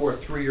 2 or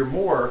 3 or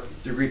more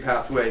degree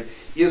pathway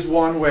is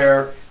one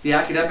where the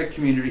academic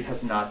community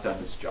has not done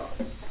its job.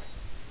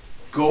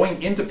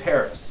 Going into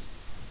Paris,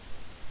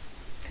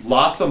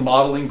 lots of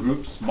modeling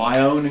groups, my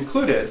own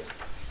included,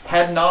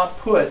 had not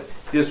put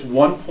this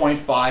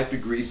 1.5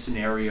 degree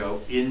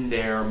scenario in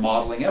their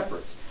modeling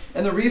efforts.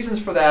 And the reasons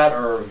for that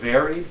are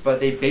varied, but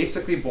they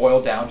basically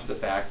boil down to the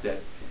fact that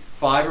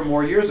 5 or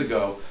more years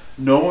ago,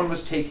 no one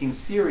was taking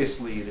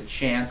seriously the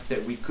chance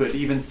that we could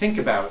even think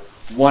about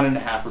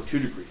 1.5 or 2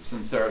 degrees.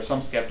 And there are some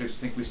skeptics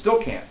who think we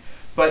still can't.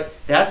 But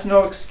that's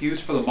no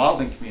excuse for the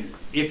modeling community.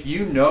 If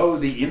you know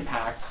the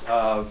impacts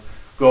of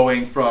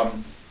going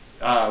from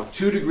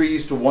 2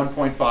 degrees to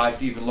 1.5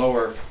 to even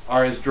lower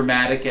are as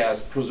dramatic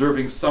as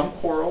preserving some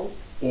coral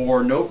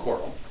or no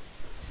coral,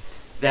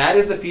 that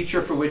is a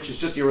feature for which it's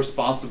just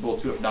irresponsible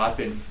to have not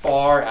been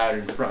far out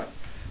in front.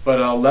 But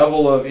a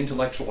level of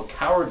intellectual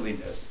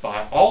cowardliness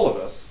by all of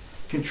us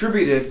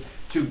contributed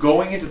to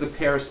going into the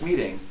Paris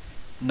meeting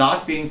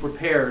not being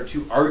prepared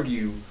to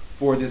argue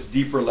for this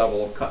deeper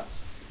level of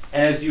cuts.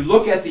 And as you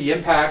look at the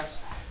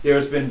impacts,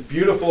 there's been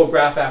beautiful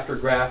graph after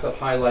graph that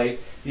highlight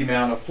the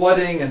amount of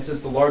flooding, and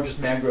since the largest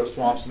mangrove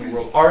swamps in the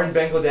world are in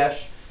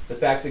Bangladesh, the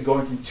fact that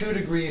going from 2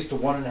 degrees to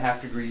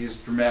 1.5 degrees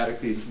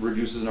dramatically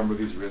reduces the number of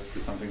these risks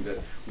is something that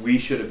we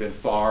should have been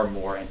far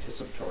more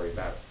anticipatory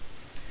about.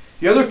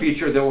 The other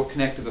feature that will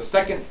connect to the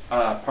second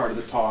part of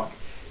the talk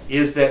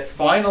is that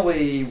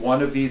finally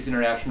one of these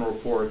international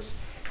reports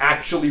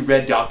actually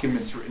read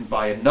documents written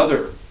by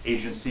another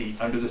agency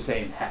under the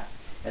same hat.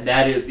 And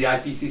that is the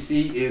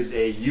IPCC is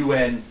a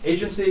UN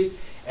agency,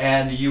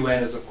 and the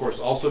UN has of course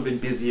also been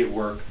busy at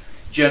work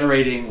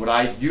generating what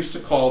I used to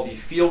call the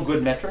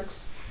feel-good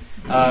metrics,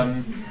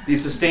 the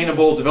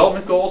sustainable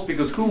development goals,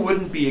 because who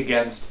wouldn't be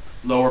against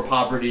lower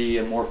poverty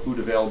and more food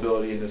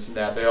availability and this and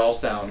that? They all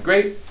sound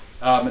great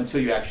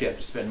until you actually have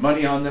to spend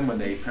money on them, when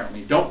they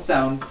apparently don't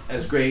sound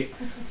as great.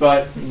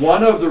 But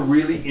one of the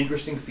really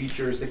interesting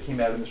features that came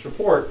out in this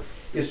report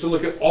is to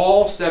look at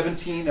all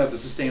 17 of the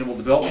sustainable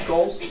development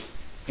goals,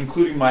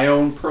 including my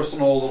own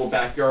personal little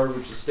backyard,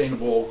 which is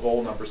sustainable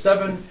goal number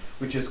 7,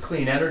 which is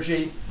clean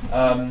energy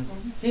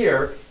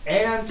here,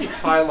 and to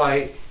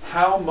highlight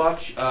how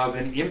much of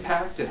an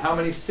impact and how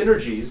many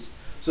synergies.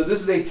 So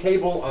this is a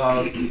table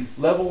of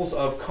levels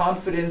of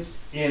confidence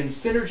in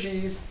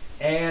synergies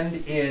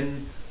and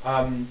in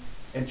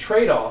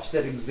trade-offs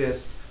that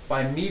exist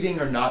by meeting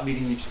or not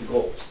meeting each of the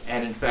goals.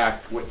 And in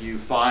fact, what you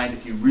find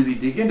if you really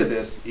dig into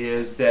this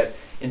is that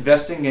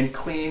investing in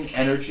clean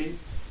energy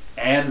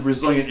and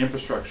resilient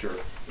infrastructure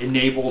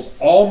enables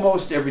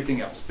almost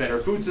everything else. Better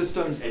food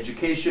systems,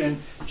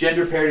 education,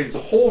 gender parity, there's a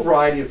whole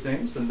variety of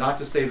things, and not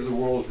to say that the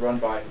world is run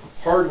by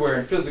hardware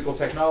and physical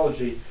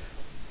technology,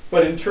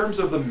 but in terms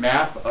of the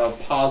map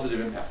of positive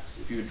impacts,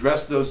 if you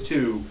address those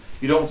two,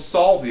 you don't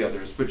solve the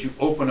others, but you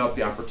open up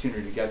the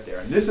opportunity to get there.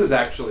 And this is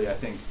actually, I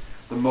think,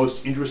 the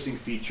most interesting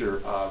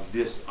feature of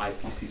this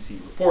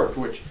IPCC report, for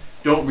which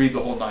don't read the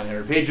whole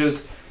 900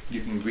 pages.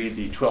 You can read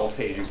the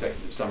 12-page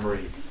executive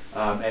summary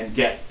and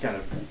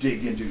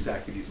dig into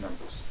exactly these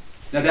numbers.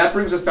 Now that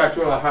brings us back to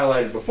what I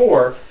highlighted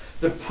before.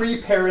 The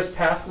pre-Paris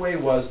pathway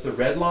was the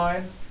red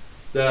line,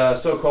 the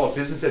so-called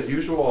business as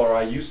usual, or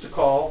I used to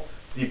call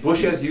the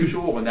Bush as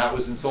usual when that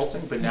was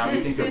insulting, but now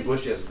we think of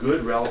Bush as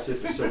good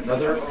relative to certain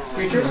other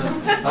creatures.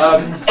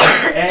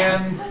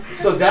 And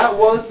so that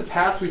was the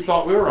path we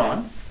thought we were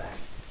on.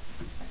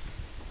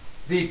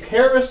 The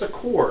Paris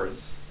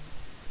Accords,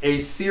 a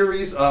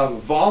series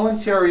of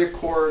voluntary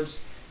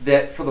accords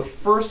that for the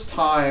first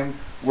time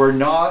were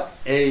not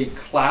a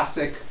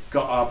classic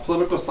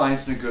political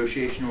science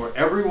negotiation where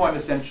everyone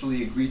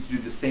essentially agreed to do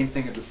the same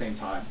thing at the same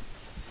time,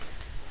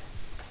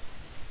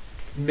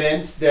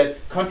 meant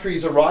that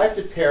countries arrived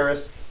at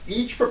Paris,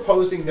 each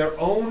proposing their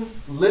own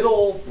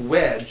little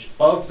wedge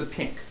of the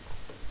pink.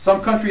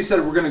 Some countries said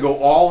we're going to go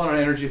all in on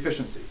energy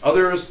efficiency.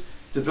 Others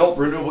develop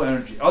renewable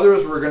energy.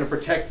 Others were going to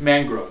protect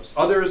mangroves.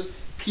 Others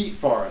peat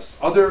forests.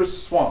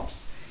 Others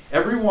swamps.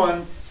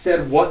 Everyone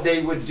said what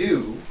they would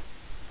do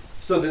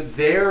so that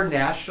their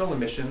national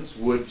emissions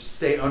would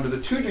stay under the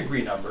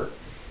 2-degree number,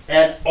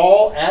 and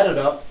all added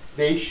up,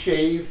 they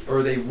shaved,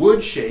 or they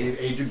would shave,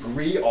 a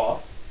degree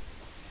off.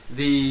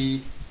 The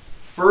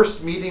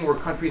first meeting where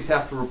countries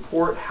have to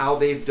report how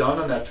they've done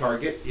on that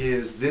target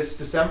is this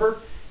December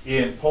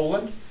in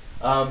Poland.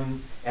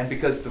 And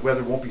because the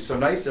weather won't be so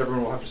nice,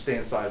 everyone will have to stay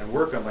inside and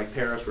work, unlike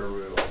Paris where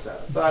everyone will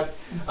sat outside.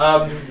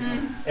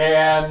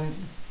 And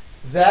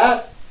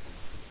that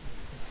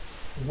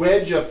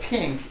wedge of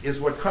pink is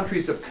what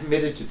countries have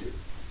committed to do.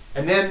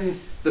 And then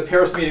the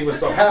Paris meeting was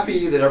so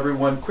happy that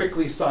everyone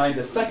quickly signed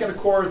a second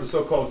accord, the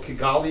so-called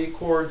Kigali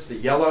Accords, the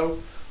yellow,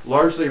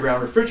 largely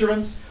around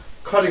refrigerants,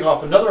 cutting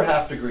off another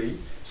 ½ degree,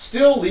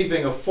 still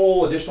leaving a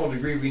full additional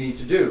degree we need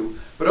to do.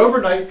 But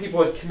overnight,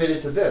 people had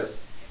committed to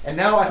this. And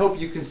now I hope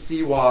you can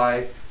see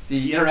why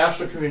the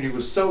international community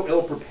was so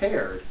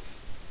ill-prepared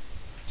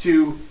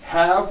to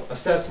have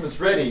assessments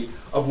ready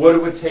of what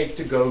it would take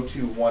to go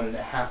to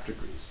 1.5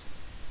 degrees.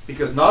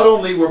 Because not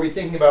only were we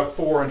thinking about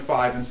 4 and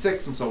 5 and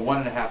 6, and so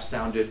 1.5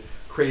 sounded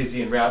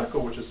crazy and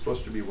radical, which is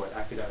supposed to be what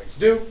academics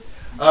do,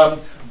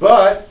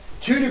 but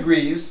 2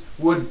 degrees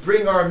would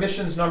bring our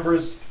emissions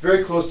numbers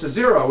very close to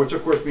 0, which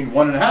of course means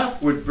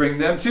 1.5 would bring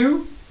them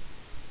to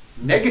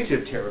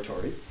negative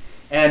territory.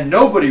 And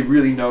nobody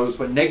really knows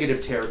what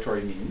negative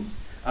territory means.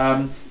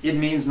 It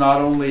means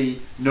not only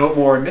no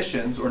more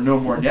emissions or no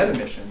more net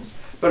emissions,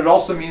 but it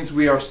also means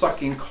we are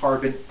sucking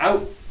carbon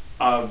out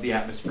of the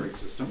atmospheric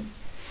system.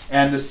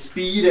 And the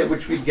speed at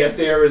which we get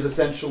there is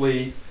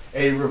essentially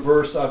a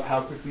reverse of how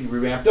quickly we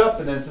ramped up.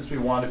 And then since we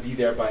want to be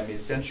there by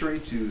mid-century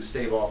to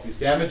stave off these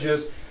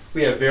damages,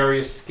 we have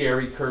various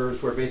scary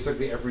curves where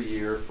basically every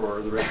year for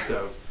the rest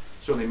of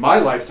certainly my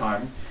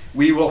lifetime,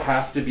 we will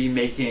have to be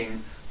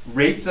making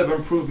rates of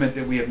improvement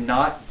that we have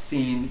not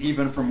seen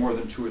even for more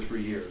than 2 or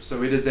 3 years.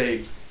 So it is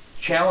a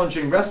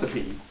challenging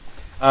recipe,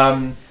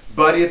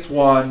 but it's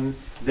one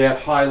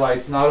that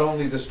highlights not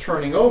only this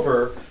turning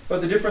over,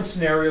 but the different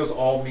scenarios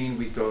all mean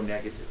we go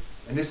negative.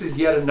 And this is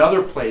yet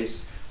another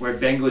place where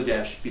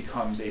Bangladesh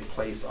becomes a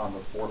place on the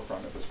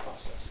forefront of this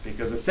process.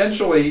 Because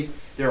essentially,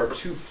 there are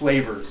 2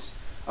 flavors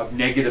of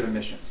negative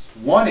emissions.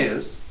 One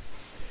is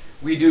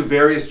we do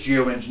various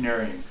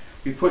geoengineering.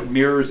 We put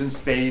mirrors in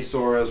space,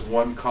 or as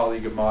one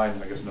colleague of mine,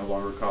 I guess no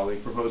longer a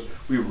colleague, proposed,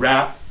 we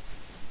wrap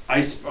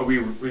we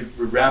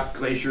wrap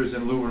glaciers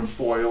in aluminum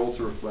foil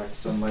to reflect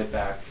sunlight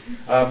back.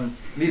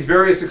 These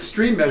various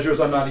extreme measures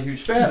I'm not a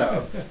huge fan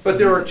of, but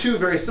there are 2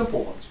 very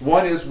simple ones.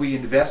 One is we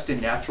invest in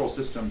natural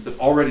systems that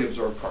already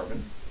absorb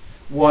carbon.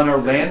 One are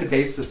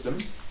land-based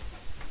systems,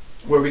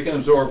 where we can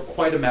absorb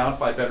quite amount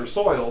by better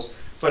soils,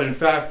 but in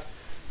fact,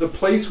 the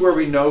place where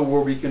we know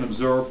where we can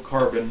absorb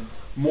carbon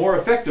more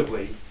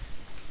effectively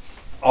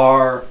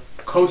are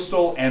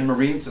coastal and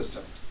marine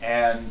systems.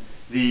 And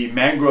the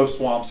mangrove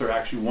swamps are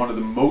actually one of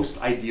the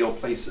most ideal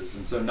places.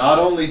 And so not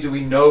only do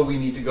we know we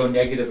need to go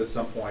negative at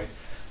some point,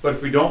 but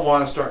if we don't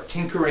want to start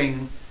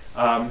tinkering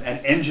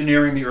and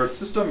engineering the Earth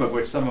system, of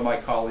which some of my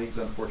colleagues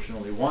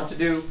unfortunately want to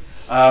do,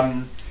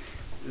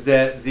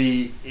 that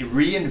the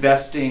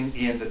reinvesting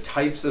in the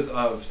types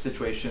of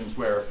situations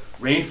where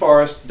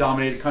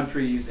rainforest-dominated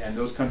countries and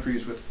those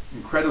countries with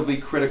incredibly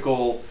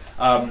critical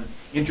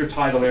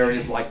intertidal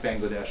areas like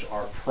Bangladesh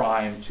are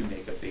primed to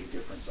make a big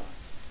difference on.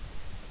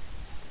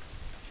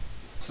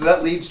 So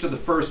that leads to the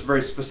first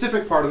very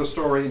specific part of the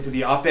story, into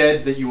the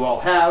op-ed that you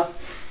all have.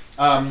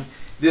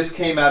 This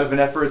came out of an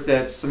effort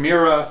that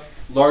Samira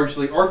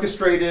largely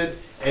orchestrated,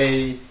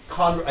 a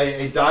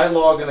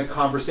dialogue and a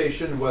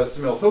conversation with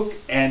Samil Hook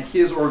and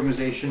his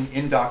organization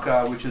in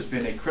Dhaka, which has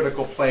been a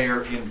critical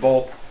player in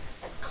both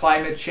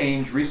climate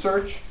change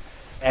research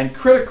and,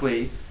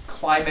 critically,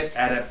 climate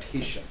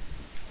adaptation.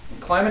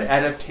 And climate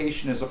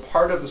adaptation is a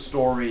part of the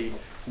story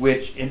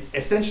which in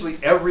essentially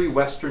every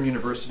Western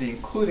university,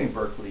 including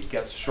Berkeley,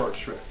 gets short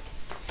shrift.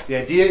 The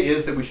idea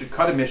is that we should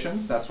cut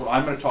emissions. That's what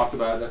I'm going to talk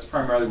about. That's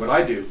primarily what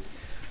I do.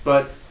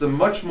 But the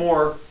much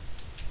more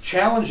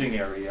challenging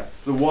area,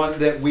 the one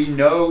that we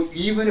know,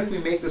 even if we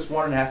make this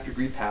 1.5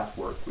 degree path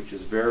work, which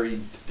is very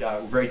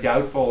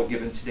doubtful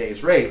given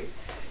today's rate,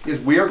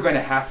 is we are going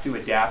to have to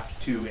adapt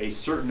to a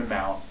certain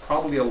amount,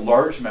 probably a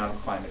large amount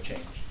of climate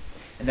change.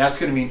 And that's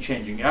going to mean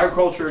changing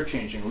agriculture,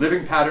 changing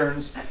living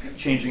patterns,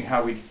 changing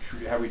how we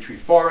treat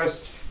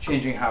forests,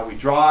 changing how we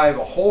drive,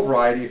 a whole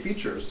variety of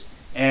features.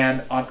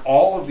 And on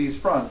all of these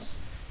fronts,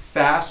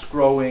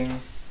 fast-growing,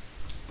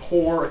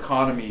 poor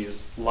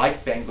economies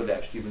like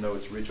Bangladesh, even though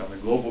it's rich on the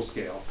global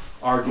scale,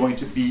 are going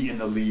to be in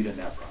the lead in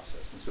that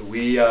process. And so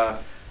we,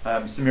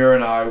 Subir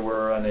and I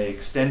were on an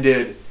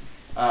extended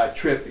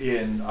trip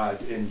in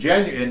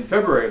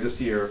February of this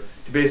year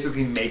to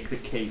basically make the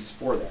case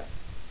for that.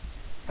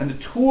 And the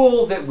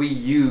tool that we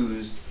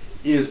used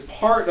is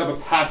part of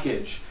a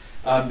package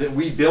that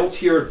we built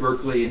here at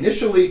Berkeley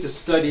initially to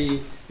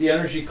study the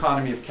energy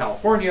economy of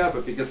California,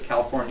 but because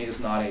California is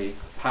not a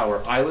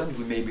power island,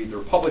 we may be the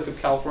Republic of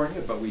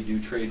California, but we do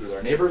trade with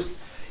our neighbors.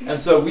 And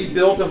so we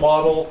built a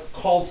model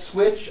called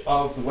Switch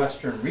of the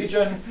Western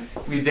region.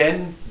 We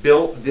then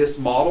built this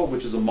model,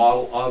 which is a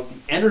model of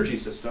the energy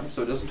system.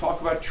 So it doesn't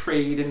talk about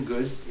trade and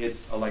goods,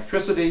 it's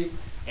electricity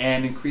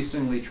and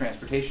increasingly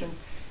transportation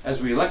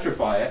as we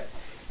electrify it.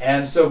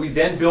 And so we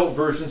then built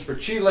versions for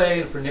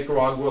Chile and for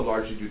Nicaragua,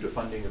 largely due to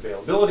funding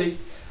availability,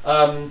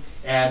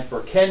 and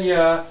for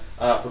Kenya,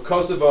 for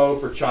Kosovo,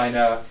 for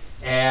China,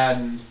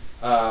 and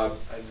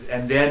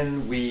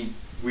then we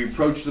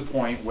approached the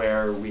point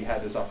where we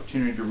had this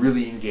opportunity to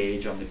really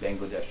engage on the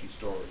Bangladeshi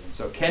story. And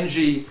so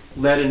Kenji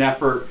led an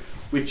effort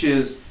which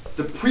is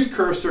the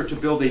precursor to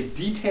build a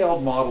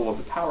detailed model of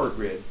the power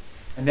grid,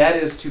 and that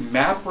is to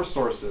map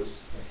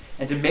resources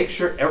and to make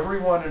sure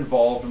everyone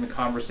involved in the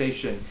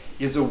conversation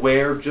is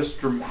aware just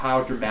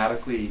how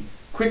dramatically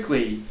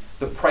quickly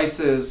the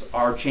prices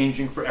are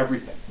changing for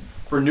everything.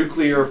 For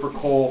nuclear, for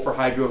coal, for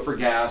hydro, for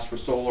gas, for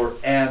solar,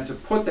 and to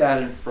put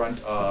that in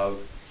front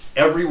of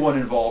everyone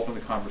involved in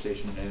the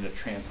conversation in a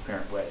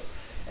transparent way.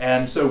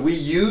 And so we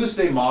used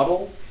a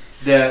model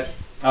that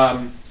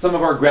some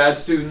of our grad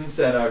students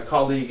and a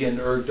colleague in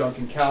URG,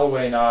 Duncan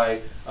Calloway, and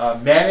I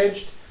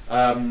managed.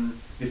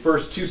 The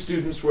first two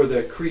students were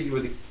the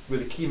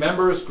key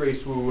members,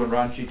 Grace Wu and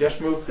Ranchi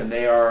Deshmukh, and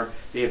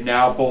they have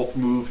now both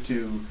moved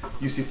to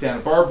UC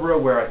Santa Barbara,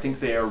 where I think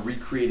they are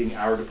recreating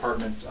our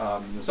department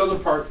in the southern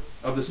part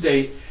of the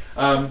state.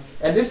 And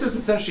this is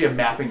essentially a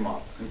mapping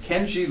model. And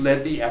Kenji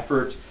led the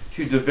effort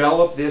to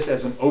develop this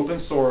as an open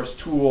source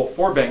tool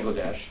for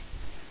Bangladesh,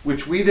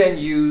 which we then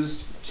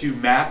used to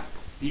map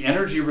the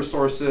energy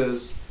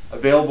resources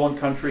available in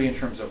country in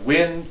terms of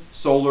wind,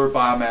 solar,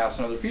 biomass,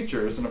 and other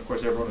features. And of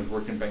course, everyone who's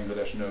worked in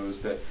Bangladesh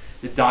knows that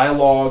the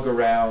dialogue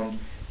around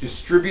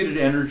distributed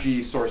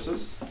energy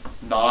sources,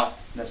 not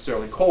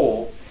necessarily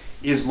coal,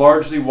 is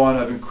largely one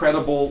of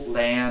incredible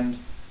land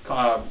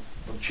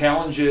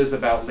challenges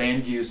about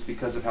land use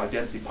because of how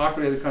densely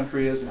populated the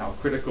country is and how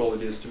critical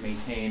it is to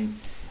maintain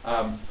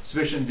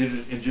sufficient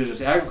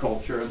indigenous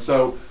agriculture. And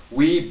so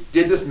we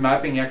did this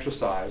mapping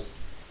exercise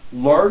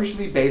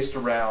largely based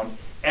around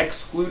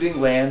excluding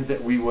land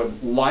that we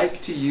would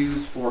like to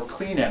use for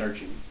clean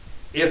energy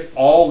if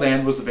all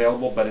land was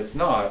available, but it's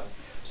not.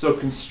 So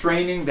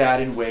constraining that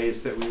in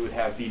ways that we would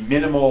have the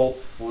minimal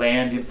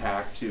land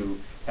impact to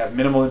have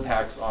minimal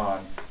impacts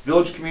on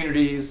village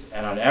communities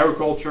and on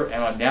agriculture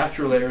and on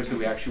natural areas that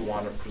we actually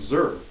want to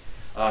preserve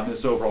in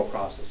this overall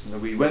process. And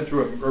then we went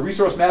through a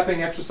resource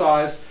mapping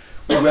exercise.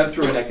 We went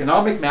through an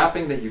economic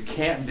mapping that you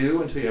can't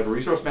do until you have a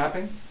resource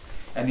mapping.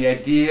 And the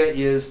idea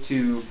is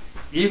to,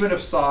 even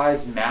if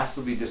sides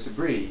massively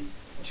disagree,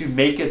 to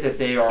make it that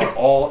they are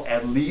all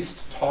at least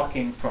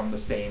talking from the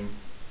same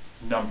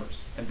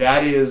numbers. And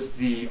that is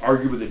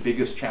arguably the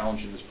biggest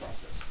challenge in this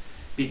process.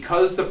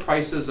 Because the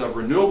prices of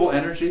renewable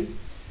energy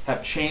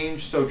have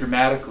changed so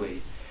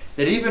dramatically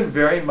that even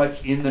very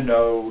much in the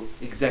know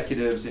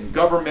executives in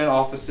government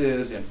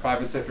offices and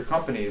private sector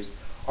companies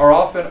are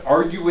often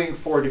arguing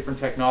for different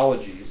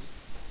technologies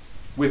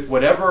with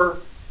whatever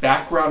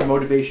background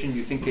motivation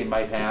you think they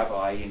might have,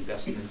 i.e.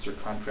 investments or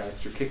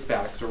contracts or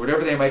kickbacks or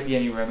whatever they might be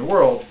anywhere in the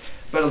world,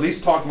 but at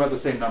least talking about the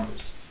same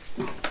numbers.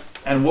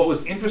 And what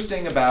was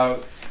interesting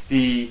about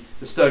the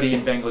study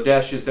in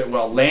Bangladesh is that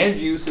while land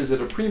use is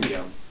at a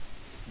premium,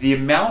 the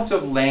amount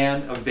of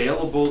land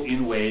available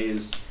in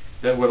ways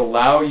that would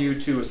allow you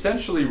to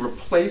essentially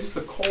replace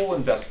the coal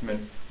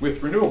investment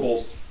with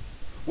renewables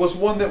was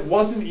one that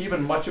wasn't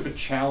even much of a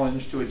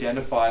challenge to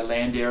identify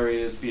land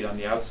areas, be it on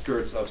the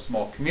outskirts of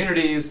small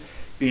communities,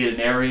 be it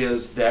in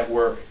areas that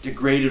were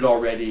degraded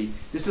already.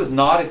 This is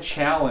not a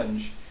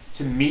challenge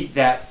to meet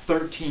that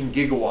 13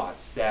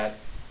 gigawatts, that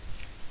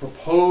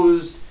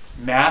proposed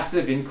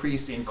massive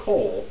increase in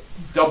coal,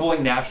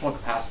 doubling national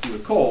capacity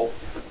with coal.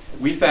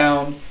 We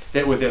found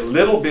that with a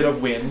little bit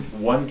of wind,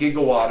 1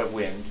 gigawatt of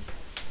wind,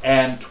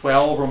 and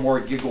 12 or more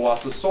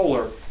gigawatts of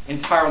solar,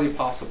 entirely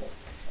possible.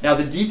 Now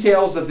the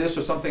details of this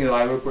are something that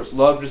I would of course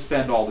love to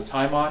spend all the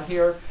time on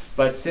here,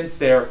 but since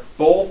they're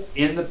both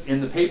in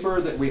the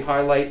paper that we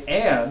highlight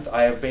and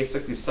I have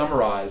basically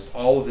summarized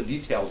all of the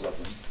details of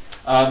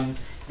them,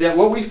 that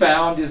what we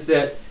found is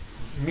that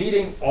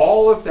meeting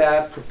all of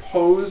that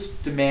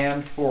proposed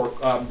demand for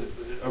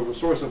a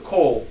source of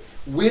coal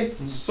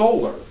with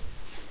solar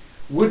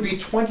would be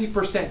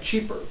 20%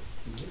 cheaper.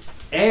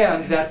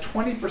 And that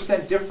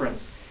 20%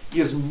 difference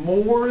is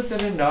more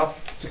than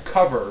enough to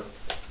cover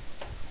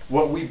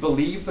what we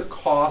believe the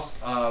cost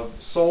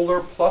of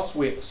solar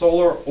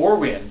or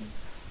wind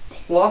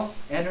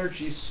plus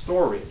energy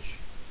storage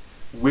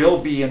will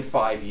be in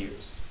 5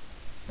 years.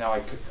 Now,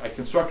 I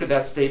constructed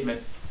that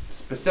statement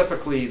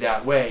specifically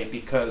that way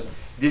because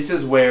this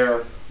is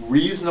where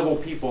reasonable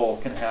people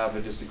can have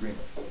a disagreement.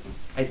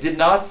 I did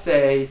not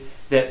say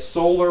that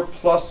solar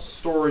plus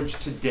storage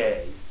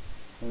today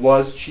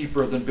was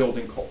cheaper than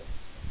building coal.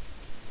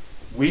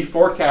 We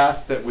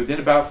forecast that within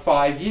about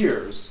 5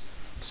 years,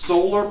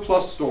 solar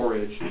plus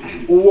storage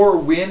or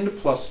wind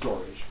plus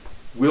storage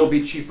will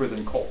be cheaper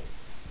than coal.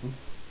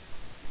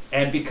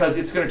 And because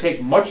it's going to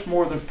take much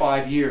more than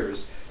 5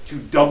 years to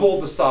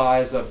double the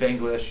size of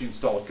Bangladeshi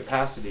installed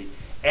capacity,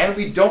 and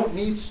we don't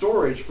need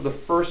storage for the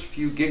first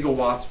few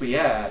gigawatts we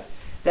add,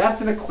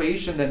 that's an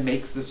equation that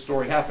makes this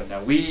story happen.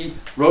 Now, we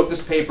wrote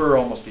this paper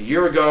almost a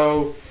year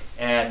ago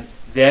and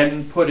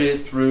then put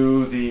it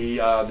through the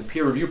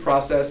peer review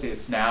process.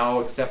 It's now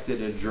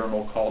accepted in a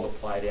journal called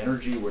Applied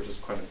Energy, which is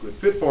quite a good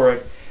fit for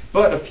it.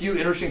 But a few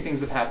interesting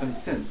things have happened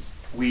since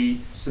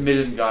we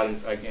submitted and got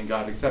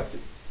it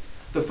accepted.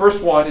 The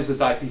first one is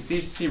this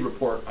IPCC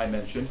report I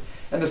mentioned.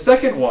 And the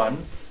second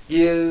one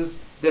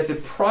is that the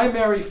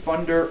primary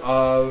funder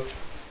of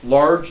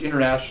large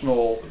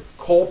international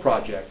coal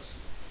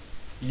projects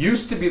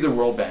used to be the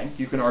World Bank.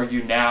 You can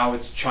argue now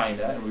it's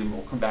China, and we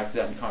will come back to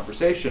that in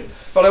conversation.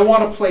 But I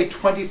want to play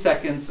 20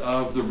 seconds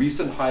of the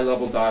recent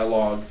high-level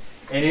dialogue,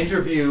 an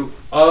interview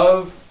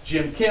of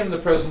Jim Kim, the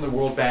president of the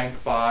World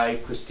Bank, by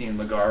Christine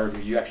Lagarde,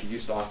 who actually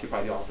used to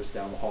occupy the office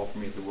down the hall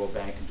from me at the World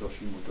Bank until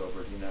she moved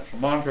over to the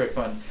International Monetary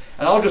Fund.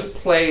 And I'll just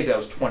play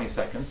those 20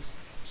 seconds,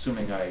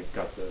 assuming I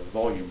got the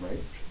volume right, which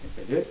I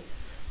think I did.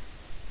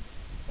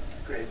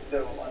 Great.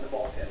 So on the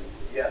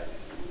Balkans,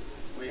 yes,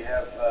 we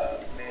have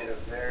made a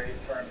very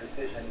firm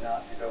decision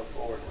not to go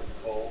forward with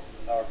a coal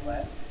power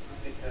plant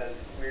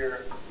because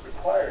we're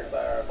required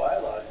by our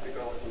bylaws to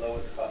go with the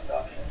lowest cost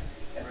option.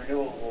 And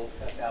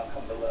renewables have now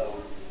come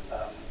below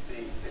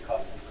the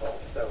cost of coal.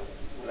 So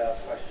without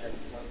question,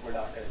 we're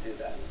not going to do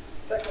that.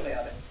 Secondly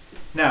on it.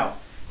 Now,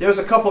 there's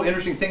a couple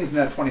interesting things in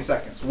that 20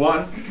 seconds.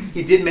 One,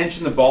 he did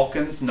mention the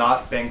Balkans,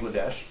 not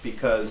Bangladesh,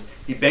 because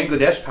the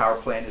Bangladesh power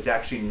plant is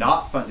actually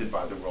not funded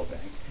by the World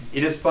Bank.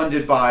 It is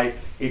funded by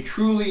a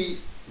truly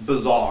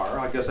bizarre,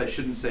 I guess I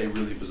shouldn't say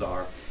really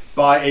bizarre,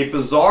 by a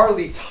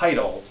bizarrely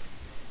titled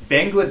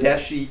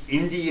Bangladeshi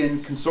Indian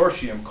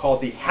consortium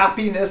called the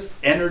Happiness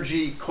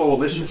Energy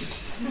Coalition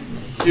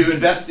to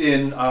invest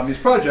in these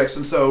projects.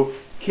 And so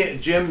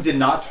Jim did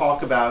not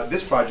talk about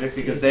this project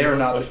because they are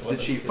not the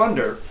chief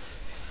funder.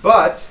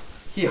 But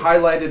he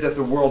highlighted that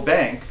the World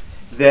Bank,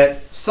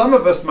 that some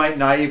of us might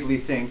naively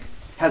think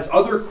has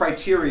other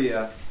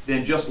criteria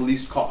than just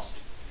least cost.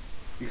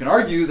 You can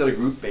argue that a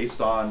group based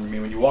on, I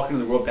mean, when you walk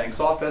into the World Bank's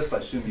office, I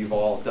assume you've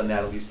all done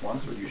that at least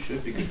once, or you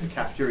should, because the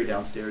cafeteria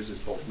downstairs is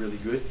both really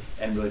good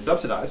and really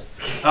subsidized.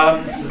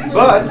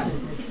 But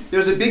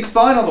there's a big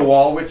sign on the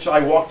wall, which I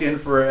walked in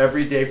for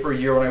every day for a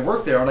year when I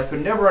worked there, and I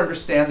could never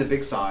understand the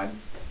big sign.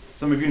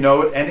 Some of you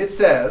know it, and it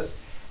says,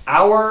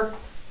 our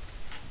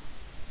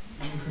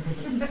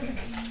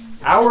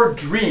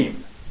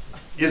dream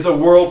is a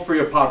world free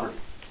of poverty.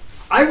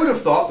 I would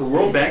have thought the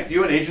World Bank, the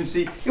UN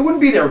agency, it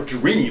wouldn't be their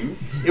dream.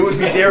 It would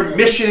be their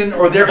mission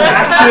or their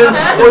action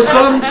or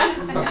some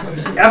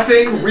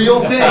effing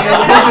real thing as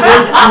opposed to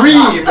their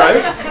dream,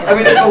 right? I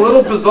mean, it's a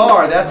little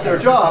bizarre. That's their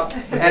job.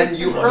 And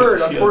you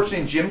heard,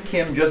 unfortunately, Jim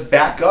Kim just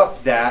back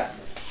up that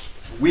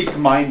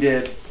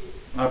weak-minded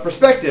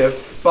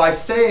perspective by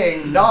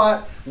saying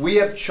not, we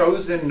have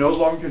chosen no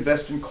longer to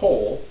invest in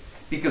coal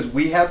because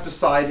we have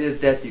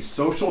decided that the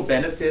social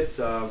benefits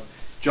of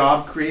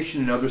job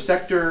creation in other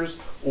sectors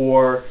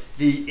or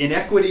the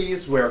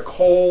inequities where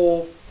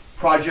coal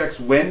projects,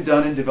 when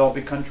done in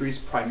developing countries,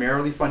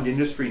 primarily fund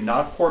industry,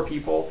 not poor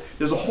people.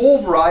 There's a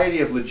whole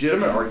variety of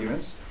legitimate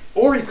arguments.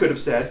 Or he could have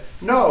said,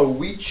 no,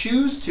 we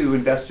choose to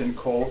invest in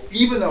coal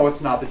even though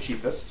it's not the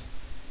cheapest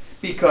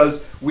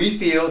because we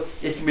feel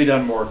it can be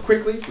done more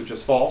quickly, which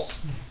is false,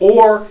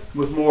 or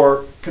with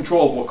more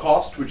controllable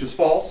cost, which is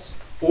false,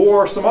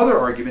 or some other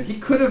argument. He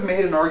could have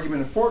made an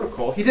argument for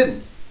coal. He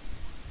didn't.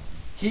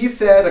 He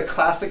said a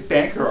classic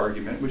banker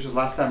argument, which is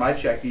last time I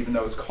checked, even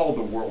though it's called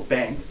the World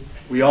Bank.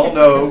 We all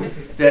know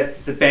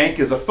that the bank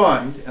is a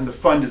fund and the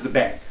fund is a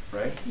bank,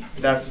 right?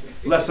 That's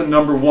lesson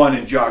number 1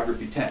 in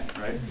Geography 10,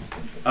 right?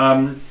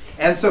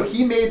 And so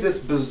he made this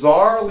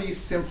bizarrely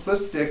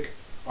simplistic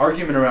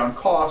argument around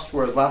cost,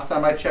 whereas last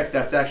time I checked,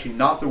 that's actually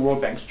not the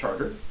World Bank's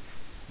charter.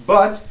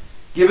 But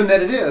given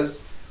that it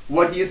is,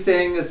 what he is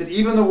saying is that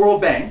even the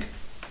World Bank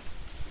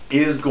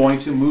is going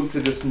to move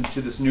to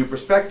this new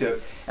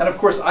perspective. And of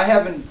course, I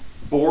haven't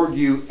bored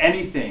you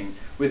anything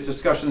with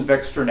discussions of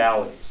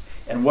externalities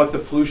and what the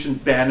pollution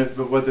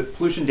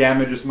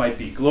damages might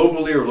be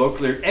globally or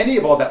locally or any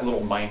of all that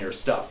little minor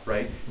stuff,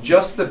 right?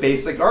 Just the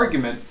basic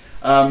argument.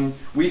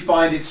 We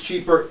find it's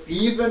cheaper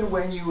even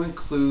when you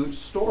include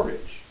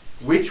storage,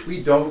 which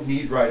we don't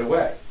need right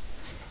away.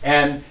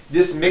 And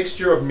this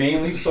mixture of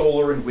mainly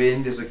solar and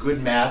wind is a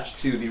good match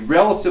to the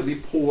relatively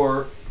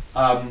poor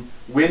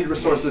wind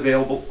resources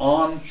available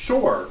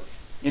onshore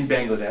in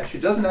Bangladesh.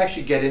 It doesn't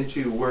actually get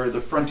into where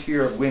the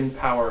frontier of wind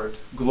power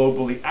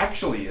globally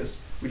actually is,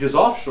 which is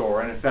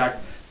offshore, and in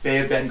fact, Bay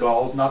of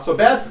Bengal is not so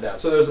bad for that.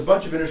 So there's a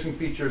bunch of interesting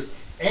features,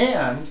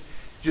 and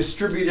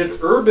distributed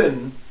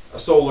urban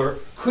solar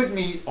could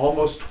meet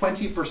almost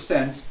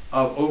 20%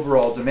 of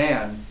overall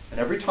demand. And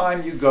every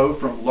time you go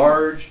from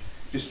large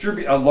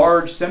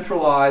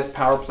centralized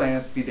power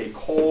plants, be they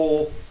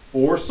coal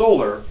or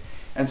solar,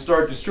 and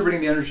start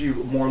distributing the energy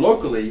more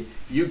locally,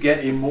 you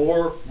get a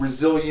more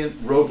resilient,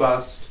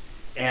 robust,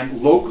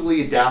 and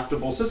locally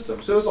adaptable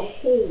system. So there's a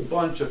whole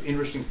bunch of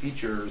interesting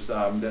features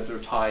that are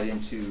tied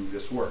into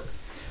this work.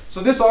 So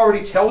this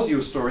already tells you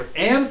a story.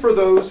 And for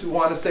those who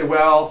want to say,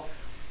 well,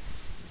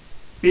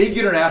 big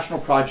international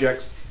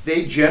projects,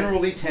 they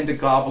generally tend to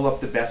gobble up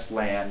the best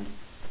land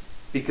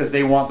because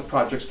they want the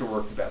projects to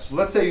work the best. So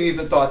let's say you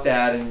even thought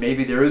that, and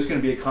maybe there is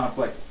going to be a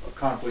conflict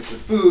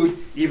with food,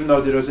 even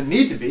though there doesn't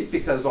need to be,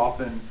 because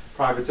often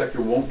private sector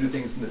won't do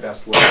things in the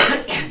best way.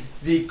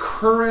 The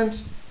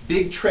current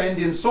big trend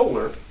in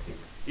solar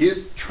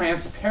is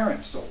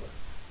transparent solar.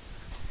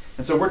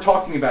 And so we're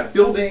talking about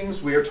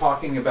buildings, we are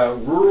talking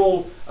about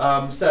rural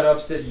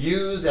setups that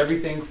use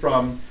everything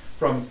from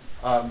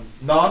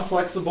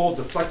non-flexible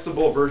to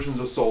flexible versions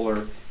of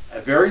solar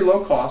at very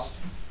low cost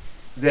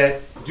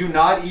that do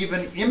not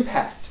even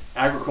impact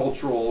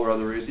agricultural or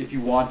other areas if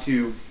you want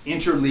to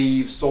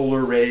interleave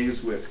solar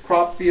arrays with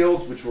crop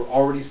fields, which we're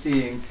already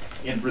seeing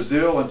in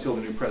Brazil until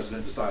the new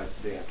president decides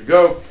that they have to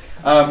go.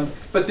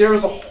 But there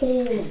is a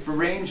whole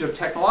range of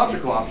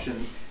technological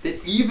options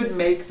that even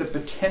make the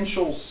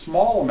potential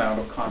small amount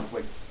of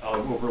conflict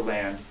over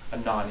land a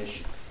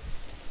non-issue.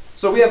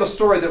 So we have a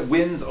story that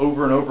wins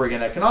over and over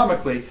again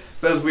economically,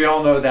 but as we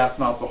all know, that's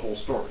not the whole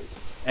story.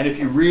 And if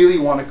you really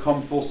want to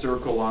come full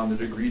circle on the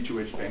degree to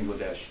which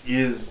Bangladesh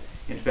is,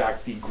 in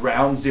fact, the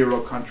ground zero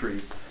country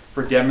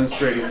for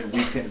demonstrating that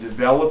we can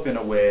develop in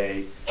a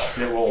way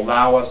that will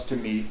allow us to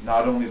meet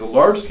not only the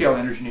large-scale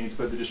energy needs,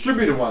 but the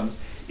distributed ones,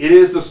 it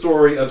is the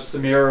story of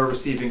Subir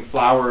receiving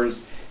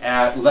flowers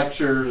at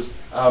lectures.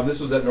 This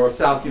was at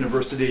North-South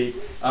University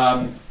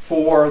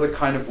for the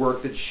kind of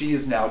work that she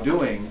is now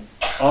doing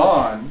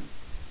on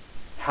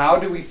how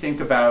do we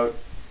think about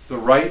the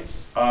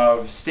rights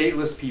of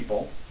stateless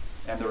people,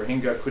 and the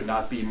Rohingya could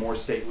not be more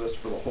stateless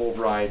for the whole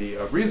variety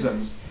of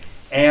reasons,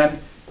 and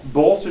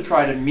both to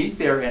try to meet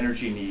their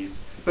energy needs,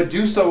 but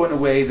do so in a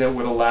way that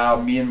would allow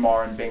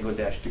Myanmar and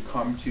Bangladesh to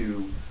come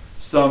to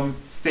some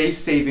face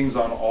savings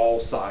on all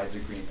sides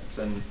agreements.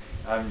 And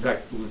in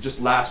fact,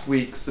 just last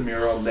week,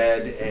 Samira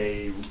led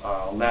a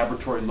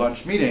laboratory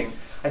lunch meeting.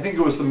 I think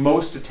it was the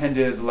most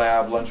attended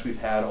lab lunch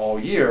we've had all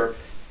year,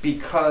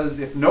 because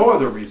if no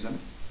other reason,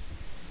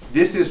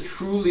 this is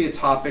truly a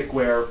topic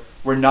where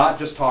we're not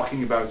just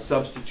talking about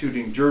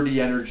substituting dirty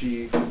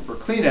energy for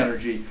clean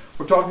energy.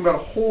 We're talking about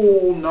a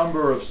whole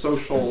number of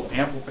social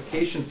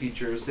amplification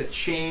features that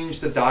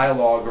change the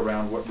dialogue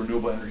around what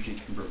renewable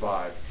energy can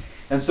provide.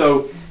 And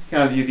so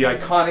kind of the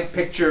iconic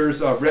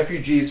pictures of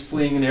refugees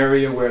fleeing an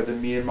area where the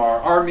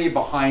Myanmar army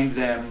behind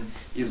them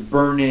is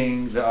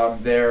burning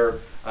their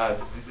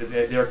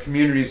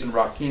communities in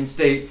Rakhine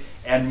State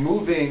and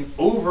moving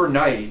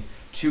overnight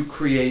to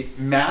create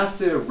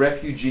massive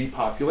refugee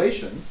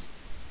populations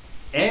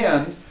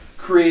and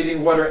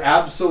creating what are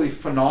absolutely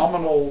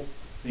phenomenally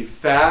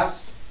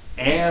fast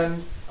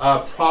and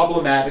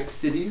problematic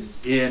cities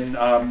in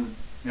a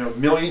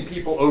million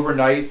people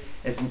overnight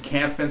as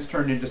encampments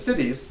turned into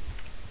cities.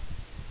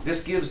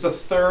 This gives the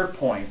third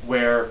point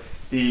where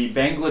the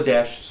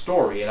Bangladesh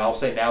story, and I'll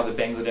say now the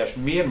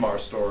Bangladesh-Myanmar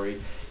story,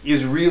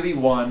 is really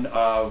one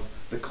of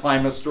the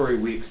climate story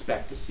we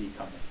expect to see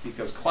coming.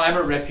 Because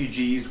climate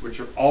refugees, which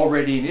are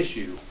already an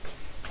issue,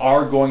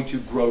 are going to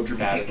grow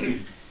dramatically.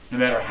 No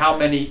matter how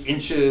many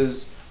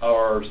inches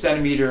or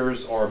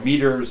centimeters or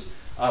meters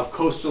of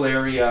coastal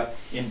area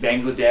in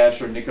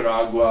Bangladesh or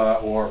Nicaragua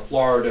or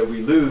Florida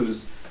we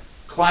lose,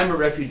 climate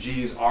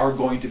refugees are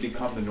going to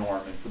become the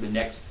norm. And for the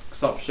next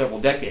several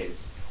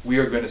decades, we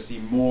are going to see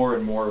more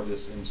and more of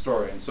this in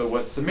story. And so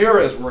what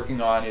Samira is working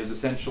on is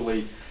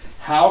essentially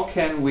how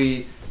can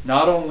we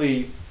not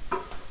only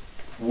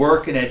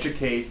work and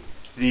educate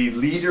the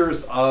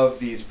leaders of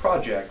these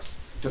projects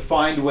to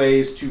find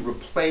ways to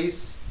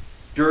replace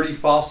dirty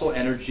fossil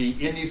energy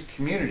in these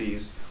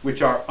communities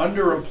which are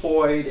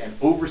underemployed and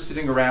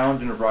over-sitting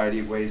around in a variety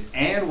of ways,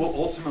 and will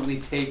ultimately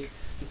take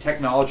the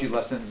technology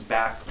lessons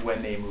back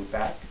when they move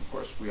back. Of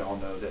course, we all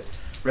know that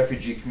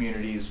refugee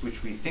communities,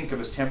 which we think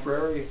of as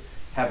temporary,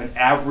 have an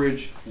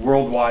average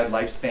worldwide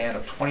lifespan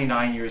of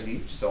 29 years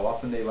each, so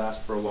often they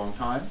last for a long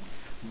time.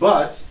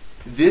 But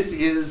this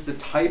is the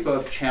type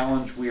of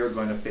challenge we are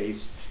going to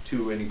face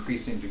to an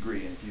increasing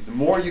degree. And the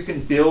more you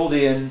can build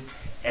in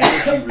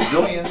energy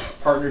resilience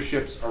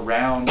partnerships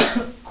around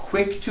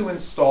quick to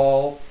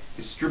install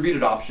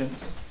distributed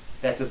options,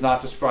 that does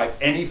not describe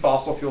any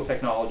fossil fuel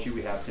technology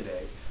we have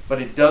today, but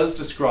it does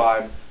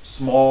describe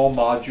small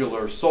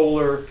modular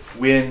solar,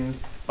 wind,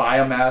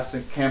 biomass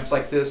in camps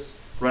like this,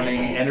 running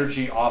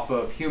energy off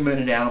of human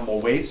and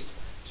animal waste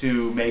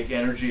to make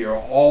energy are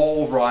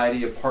all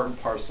variety of part and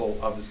parcel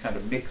of this kind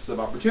of mix of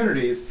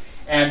opportunities,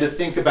 and to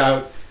think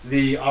about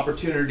the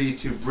opportunity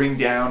to bring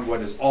down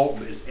what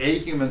is A,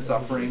 human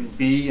suffering,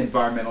 B,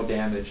 environmental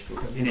damage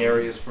in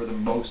areas for the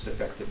most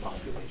affected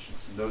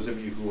populations. And those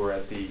of you who were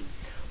at the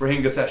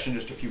Rohingya session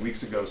just a few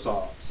weeks ago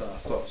saw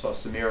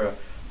Samira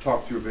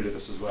talk through a bit of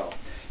this as well.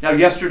 Now,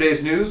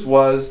 yesterday's news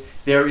was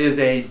there is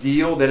a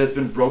deal that has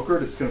been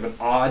brokered. It's kind of an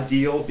odd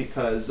deal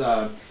because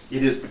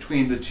it is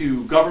between the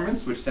two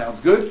governments, which sounds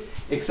good,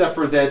 except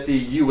for that the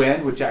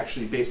UN, which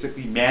actually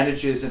basically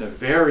manages in a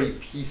very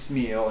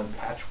piecemeal and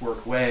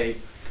patchwork way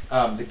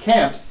the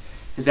camps,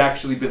 has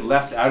actually been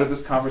left out of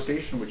this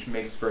conversation, which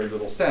makes very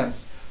little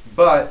sense.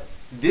 But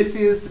this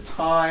is the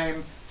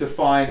time to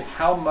find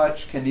how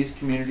much can these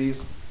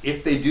communities,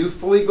 if they do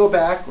fully go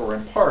back or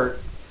in part,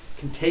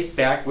 can take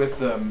back with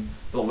them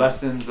the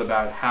lessons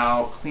about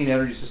how clean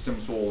energy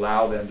systems will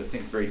allow them to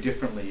think very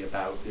differently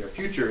about their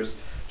futures,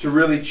 to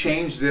really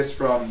change this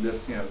from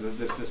this,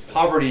 this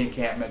poverty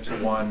encampment to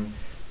one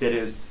that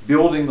is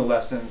building the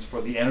lessons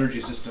for the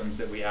energy systems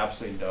that we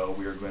absolutely know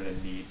we are going to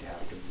need to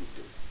have to move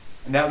to.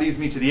 And that leads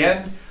me to the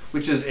end,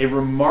 which is a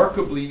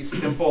remarkably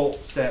simple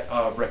set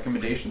of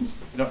recommendations.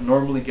 You don't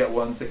normally get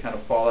ones that kind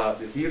of fall out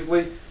this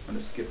easily. I'm going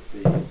to skip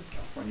the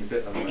California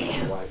bit. I don't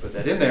know why I put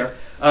that in there.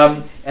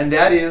 And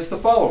that is the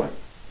following.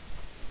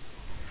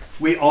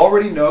 We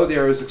already know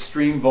there is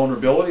extreme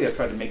vulnerability. I've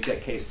tried to make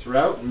that case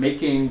throughout,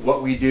 making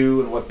what we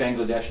do and what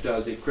Bangladesh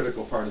does a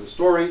critical part of the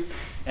story,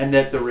 and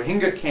that the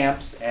Rohingya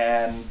camps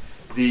and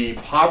the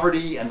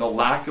poverty and the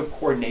lack of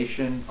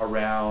coordination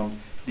around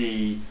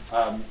the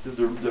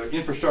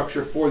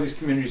infrastructure for these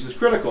communities is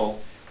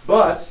critical.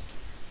 But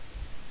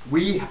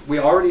we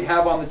already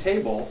have on the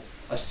table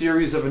a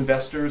series of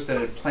investors that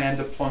had planned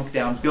to plunk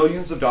down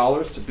billions of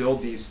dollars to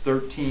build these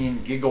 13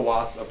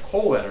 gigawatts of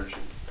coal energy,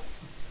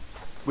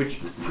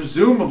 which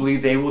presumably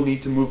they will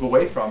need to move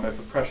away from if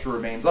the pressure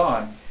remains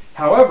on.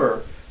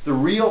 However, the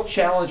real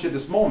challenge at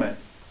this moment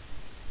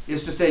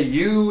is to say,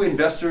 you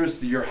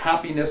investors, your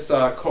happiness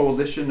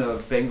coalition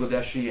of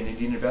Bangladeshi and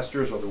Indian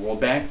investors, or the World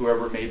Bank,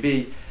 whoever it may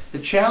be, the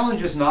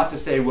challenge is not to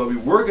say, well, we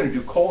were going to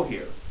do coal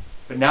here,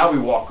 but now we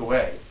walk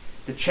away.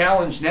 The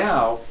challenge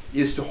now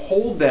is to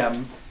hold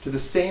them to the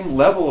same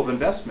level of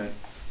investment,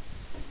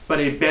 but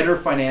a better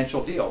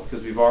financial deal,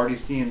 because we've already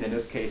seen that in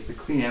this case the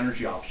clean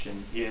energy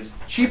option is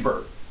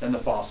cheaper than the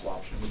fossil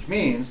option, which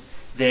means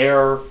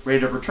their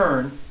rate of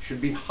return should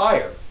be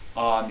higher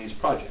on these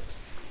projects.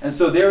 And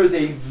so there is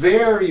a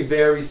very,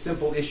 very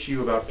simple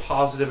issue about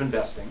positive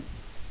investing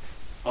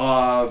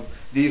of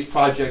these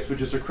projects,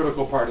 which is a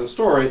critical part of the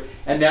story,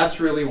 and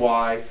that's really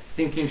why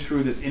thinking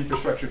through this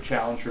infrastructure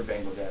challenge for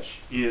Bangladesh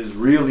is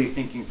really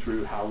thinking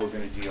through how we're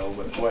going to deal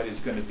with what is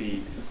going to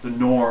be the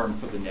norm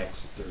for the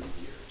next 30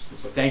 years. And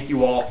so thank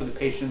you all for the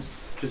patience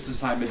just this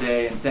time of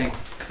day, and thank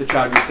the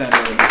Chowdhury Center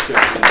and the show.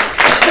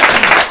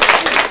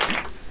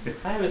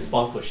 I have a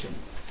small question.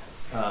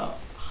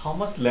 How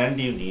much land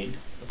do you need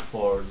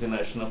for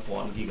generation of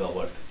 1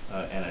 gigawatt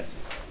energy?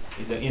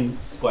 Is it in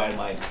square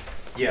mile?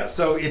 Yeah,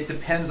 so it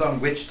depends on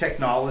which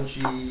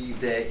technology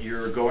that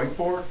you're going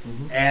for.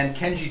 Mm-hmm. And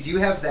Kenji, do you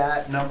have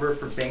that number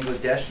for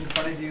Bangladesh in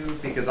front of you?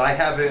 Because I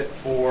have it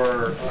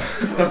for.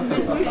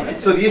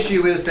 So the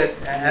issue is that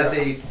as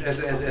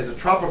a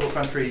tropical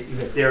country,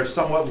 they're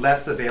somewhat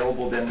less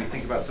available than we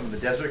think about some of the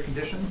desert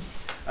conditions.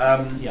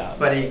 Yeah,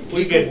 but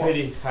we get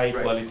very high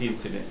right. quality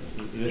incident.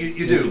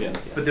 You do, yeah.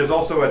 But there's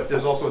also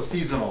a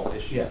seasonal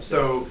issue. Yeah,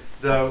 so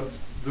the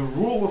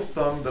rule of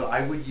thumb that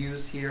I would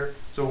use here,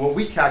 so what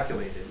we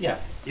calculated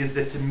is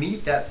that to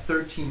meet that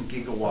 13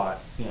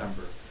 gigawatt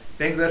number,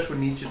 Bangladesh would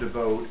need to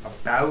devote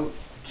about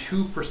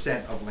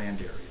 2% of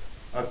land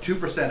area,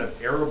 2% of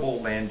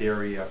arable land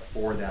area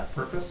for that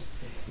purpose.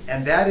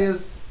 And that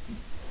is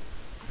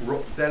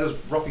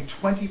roughly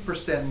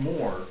 20%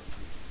 more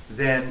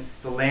than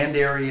the land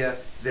area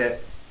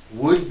that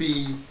would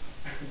be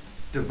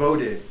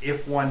devoted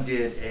if one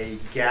did a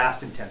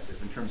gas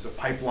intensive in terms of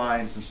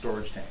pipelines and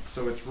storage tanks.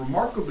 So it's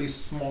remarkably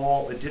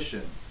small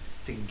addition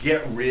to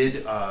get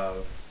rid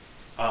of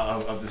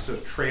the sort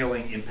of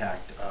trailing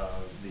impact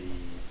of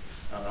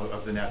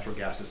the natural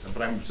gas system.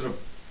 But I'm sort of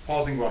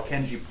pausing while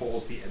Kenji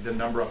pulls the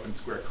number up in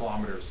square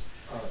kilometers.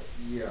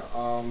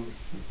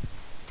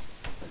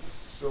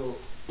 So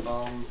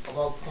about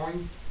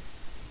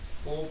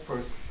 0.4%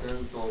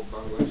 of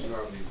Bangladesh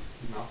land is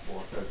enough for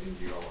 13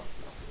 gigawatts.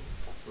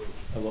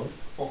 About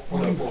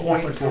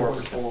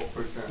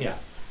 0.4%. Yeah,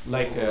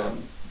 like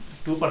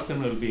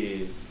 2% will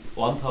be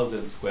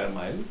 1,000 square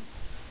mile,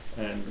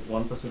 and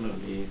 1% will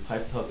be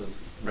 5,000.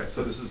 Right.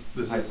 So this is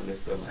so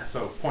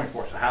 0.4,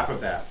 so half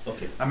of that.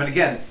 Okay. I mean,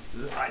 again,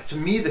 to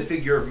me, the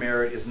figure of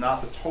merit is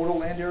not the total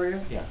land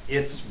area. Yeah.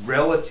 It's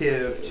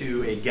relative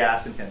to a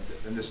gas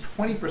intensive, and this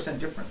 20%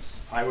 difference,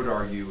 I would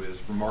argue,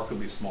 is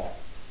remarkably small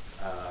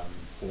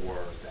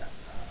for that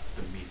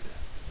to meet that.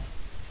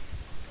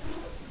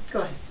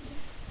 Go ahead.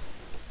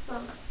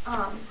 So,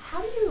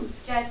 how do you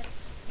get,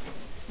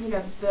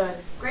 the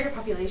greater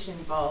population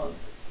involved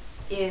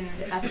in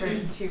the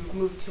effort to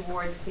move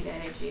towards clean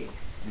energy?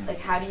 Like,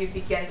 how do you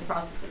begin the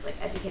process of like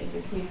educating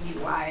the community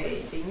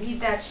why they need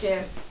that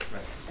shift,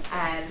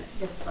 and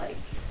just like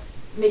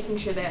making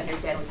sure they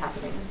understand what's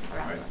happening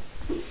around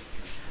them.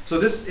 So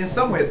this, in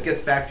some ways,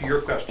 gets back to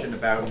your question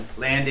about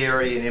land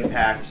area and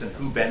impacts and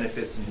who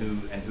benefits and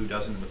who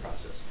doesn't in the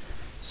process.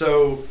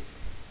 So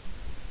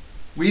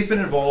we've been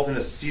involved in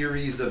a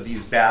series of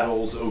these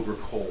battles over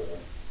coal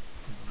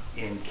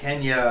in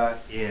Kenya,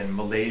 in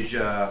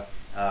Malaysia,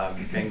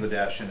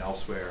 Bangladesh, and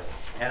elsewhere.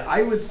 And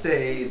I would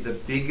say the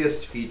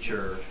biggest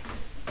feature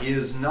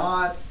is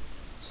not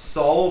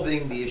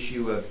solving the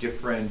issue of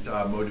different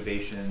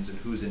motivations and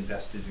who's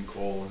invested in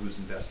coal and who's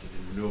invested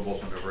in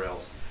renewables and whatever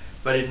else,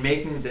 but in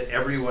making that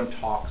everyone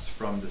talks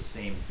from the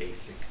same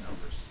basic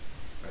numbers.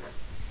 Right?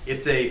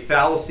 It's a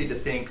fallacy to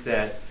think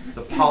that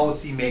the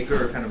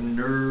policymaker kind of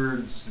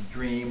nerd's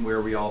dream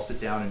where we all sit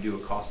down and do a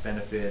cost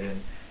benefit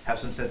and have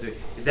some sense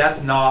of,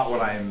 that's not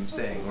what I'm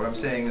saying. What I'm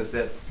saying is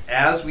that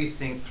as we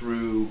think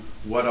through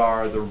what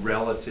are the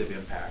relative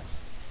impacts,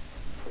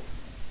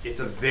 it's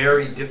a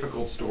very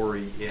difficult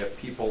story if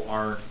people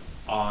aren't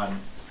on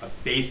a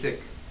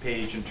basic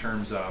page in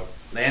terms of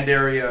land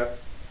area,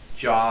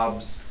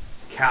 jobs,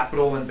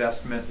 capital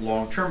investment,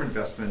 long-term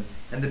investment.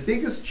 And the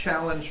biggest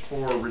challenge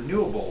for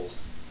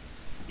renewables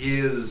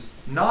is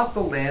not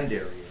the land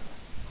area.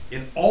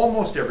 In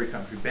almost every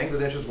country,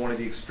 Bangladesh is one of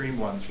the extreme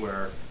ones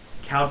where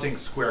counting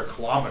square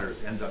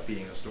kilometers ends up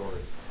being a story.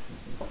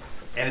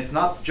 And it's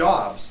not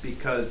jobs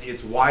because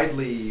it's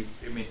widely,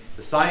 I mean,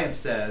 the science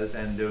says,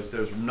 and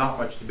there's not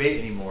much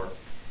debate anymore,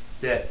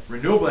 that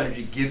renewable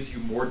energy gives you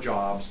more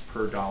jobs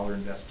per dollar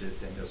invested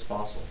than does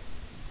fossil.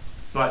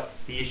 But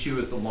the issue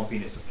is the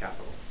lumpiness of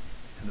capital.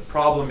 And the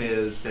problem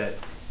is that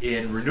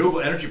in renewable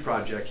energy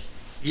projects,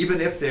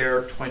 even if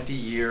their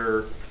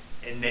 20-year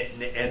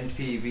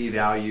NPV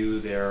value,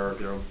 their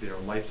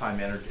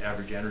lifetime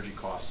average energy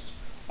costs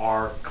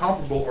are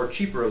comparable or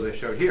cheaper, as I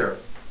showed here,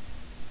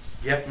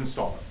 you have to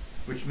install them.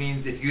 Which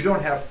means if you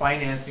don't have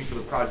financing for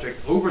the project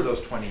over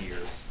those 20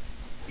 years,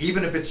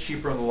 even if it's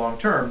cheaper in the long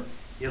term,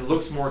 it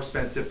looks more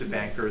expensive to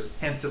bankers,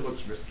 hence it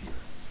looks riskier.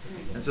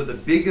 And so the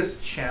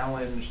biggest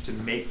challenge to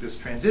make this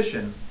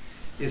transition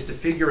is to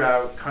figure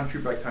out country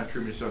by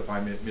country, municipality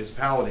by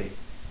municipality,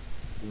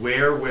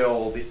 where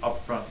will the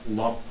upfront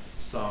lump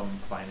sum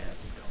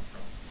financing come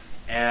from?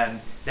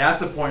 And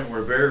that's a point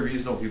where very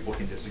reasonable people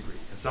can disagree.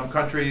 In some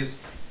countries,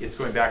 it's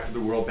going back to the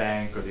World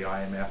Bank or the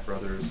IMF or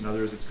others. In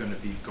others, it's going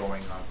to be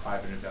going on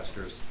private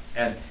investors.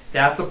 And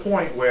that's a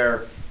point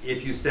where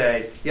if you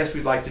say, yes,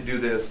 we'd like to do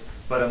this,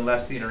 but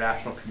unless the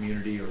international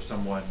community or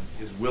someone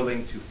is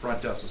willing to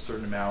front us a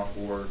certain amount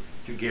or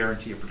to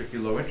guarantee a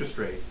particularly low interest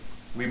rate,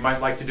 we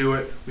might like to do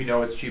it. We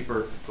know it's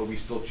cheaper, but we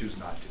still choose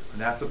not to. And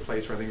that's a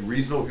place where I think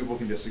reasonable people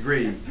can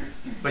disagree,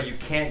 but you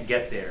can't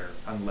get there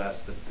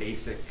unless the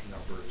basic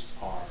numbers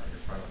are in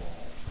front of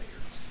all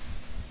players.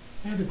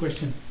 I had a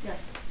question. Yeah.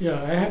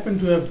 Yeah, I happen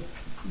to have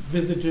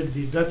visited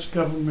the Dutch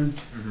government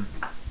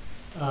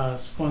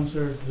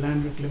sponsored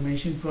land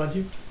reclamation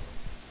project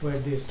where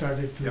they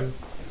started to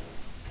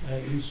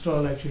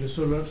install actually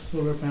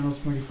solar panels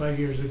 25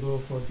 years ago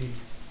for the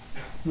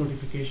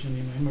notification,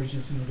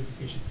 emergency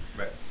notification.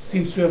 Right.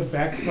 Seems to have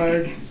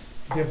backfired.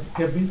 There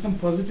have been some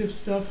positive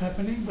stuff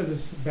happening, but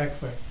it's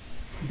backfired.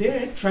 They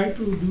had tried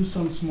to do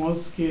some small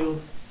scale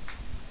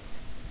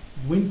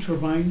wind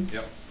turbines.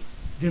 Yep.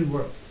 Didn't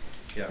work.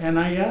 Yeah. And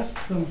I asked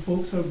some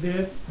folks out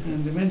there,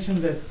 and they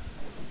mentioned that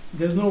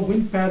there's no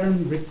wind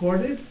pattern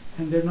recorded,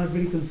 and they're not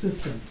very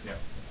consistent. Yeah.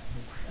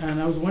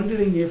 And I was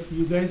wondering if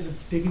you guys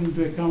have taken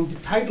into account the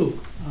tidal,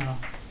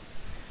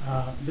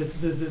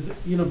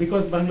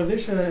 because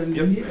Bangladesh and,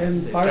 India,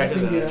 and part of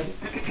India,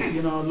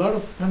 a lot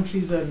of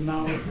countries are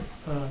now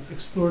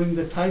exploring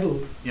the tidal.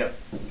 Yep.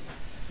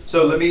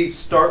 So let me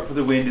start with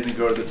the wind and then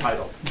go to the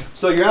tidal.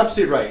 So you're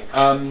absolutely right.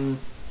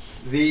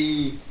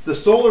 The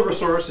solar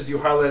resource, as you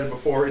highlighted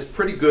before, is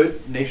pretty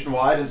good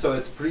nationwide, and so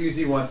it's a pretty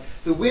easy one.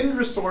 The wind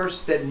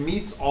resource that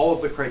meets all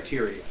of the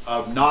criteria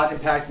of not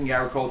impacting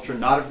agriculture,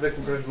 not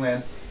affecting productive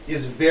lands,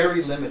 is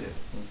very limited.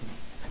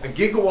 A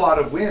gigawatt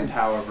of wind,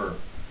 however,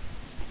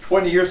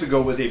 20 years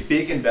ago was a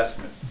big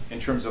investment in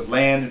terms of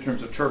land, in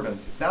terms of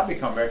turbines. It's now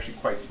become actually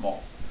quite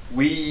small.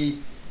 We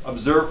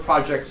observe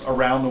projects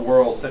around the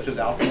world, such as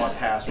Altamont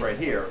Pass right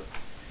here,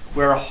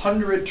 where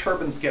 100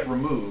 turbines get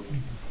removed,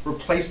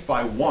 replaced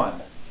by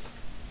one,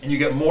 and you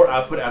get more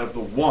output out of the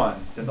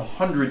one than the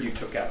 100 you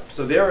took out.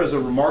 So there is a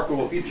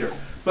remarkable feature.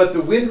 But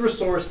the wind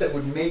resource that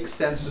would make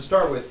sense to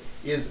start with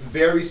is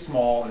very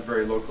small and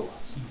very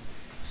localized.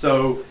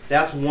 So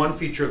that's one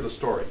feature of the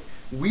story.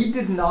 We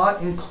did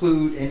not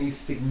include any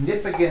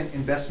significant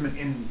investment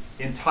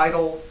in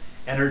tidal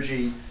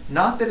energy,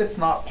 not that it's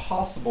not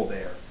possible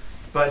there,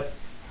 but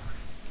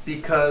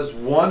because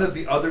one of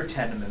the other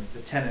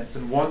tenets,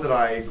 and one that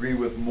I agree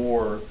with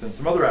more than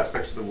some other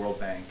aspects of the World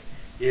Bank,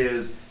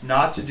 is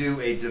not to do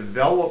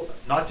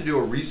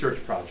a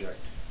research project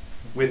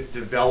with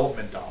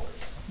development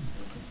dollars.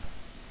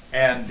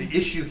 And the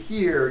issue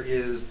here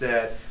is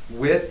that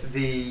with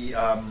the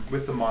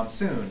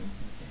monsoon,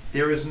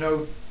 there is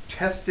no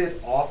tested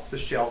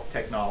off-the-shelf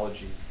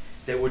technology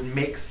that would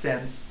make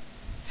sense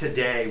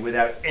today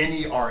without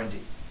any R&D.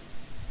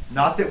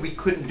 Not that we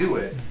couldn't do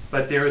it,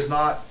 but there is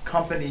not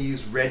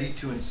companies ready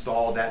to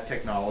install that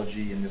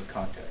technology in this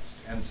context.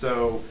 And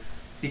so,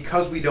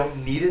 because we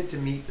don't need it to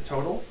meet the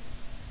total,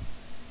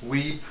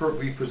 we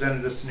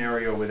presented a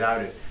scenario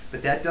without it.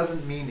 But that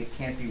doesn't mean it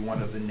can't be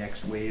one of the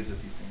next waves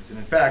of these things. And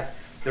in fact,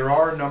 there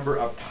are a number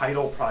of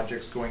tidal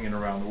projects going in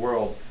around the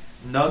world,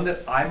 none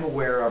that I'm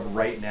aware of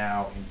right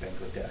now in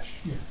Bangladesh.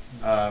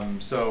 Yeah.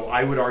 So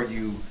I would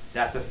argue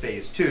that's a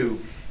phase 2.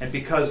 And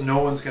because no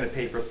one's going to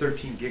pay for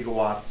 13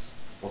 gigawatts,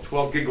 well,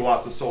 12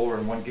 gigawatts of solar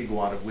and 1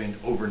 gigawatt of wind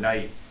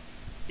overnight,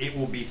 it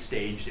will be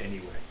staged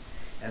anyway.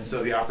 And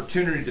so the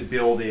opportunity to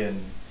build in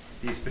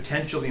these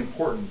potentially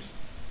important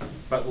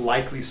but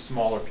likely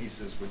smaller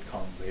pieces would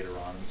come later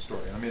on in the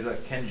story. I mean,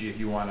 Kenji, if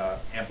you want to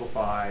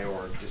amplify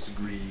or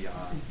disagree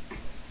on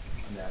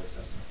that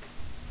assessment.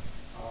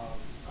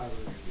 I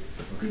will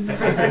agree.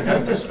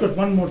 I've just got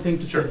one more thing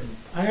to Sure. say.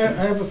 I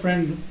have a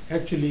friend,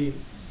 actually,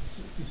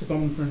 it's a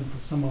common friend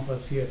for some of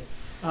us here.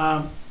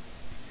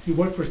 He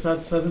worked for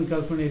Southern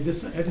California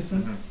Edison.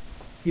 Mm-hmm.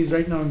 He's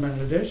right now in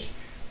Bangladesh.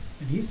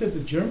 And he said the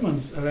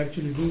Germans are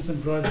actually doing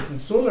some projects. And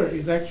solar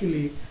is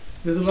actually,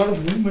 there's a lot of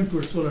movement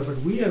towards solar, but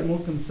we are more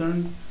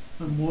concerned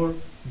and more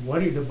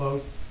worried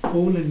about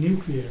coal and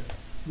nuclear,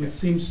 which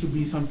seems to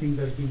be something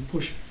that's being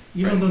pushed.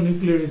 Even though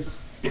nuclear is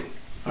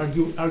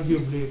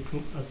arguably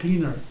a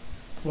cleaner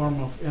form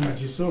of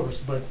energy source,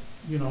 but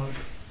you know,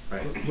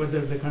 Right.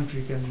 whether the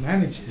country can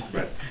manage it.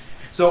 Right.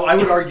 So I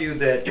would argue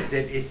that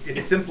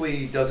it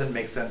simply doesn't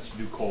make sense to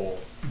do coal.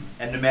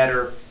 And no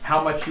matter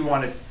how much you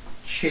want to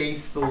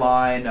chase the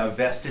line of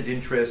vested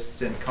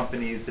interests in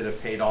companies that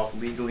have paid off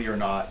legally or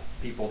not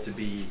people to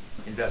be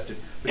invested,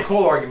 the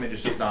coal argument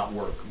does just not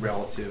work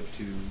relative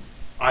to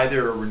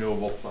either a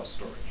renewable plus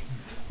storage.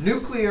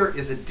 Nuclear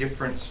is a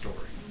different story.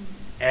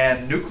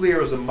 And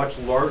nuclear is a much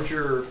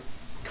larger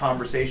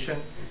conversation.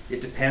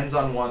 It depends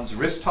on one's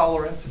risk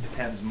tolerance. It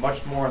depends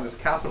much more on this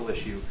capital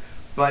issue.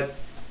 But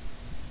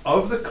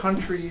of the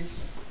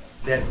countries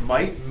that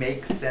might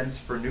make sense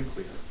for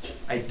nuclear,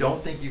 I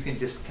don't think you can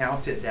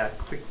discount it that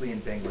quickly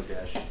in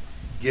Bangladesh,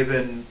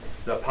 given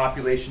the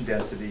population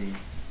density.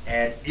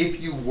 And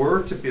if you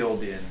were to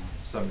build in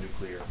some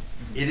nuclear,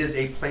 it is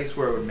a place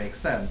where it would make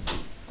sense.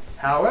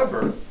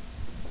 However,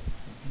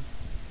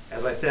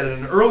 as I said in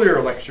an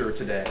earlier lecture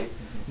today,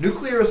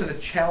 nuclear is in a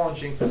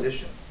challenging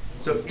position.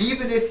 So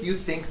even if you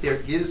think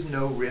there is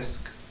no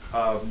risk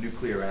of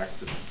nuclear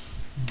accidents,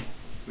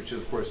 which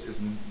of course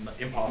is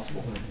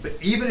impossible, but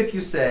even if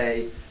you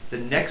say the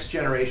next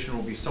generation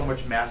will be so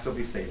much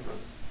massively safer,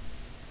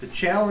 the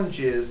challenge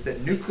is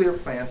that nuclear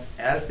plants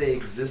as they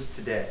exist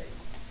today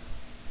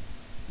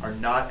are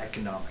not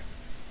economic.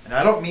 And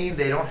I don't mean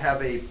they don't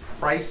have a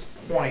price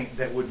point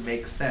that would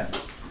make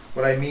sense.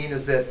 What I mean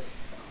is that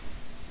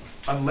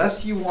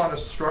unless you want to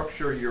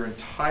structure your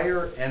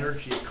entire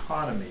energy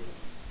economy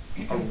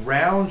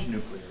around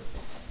nuclear,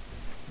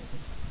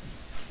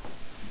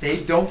 they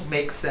don't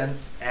make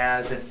sense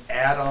as an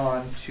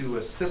add-on to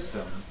a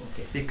system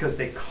because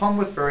they come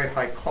with very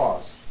high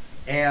costs.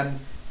 And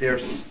they're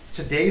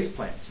today's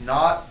plants,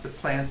 not the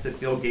plants that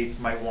Bill Gates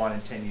might want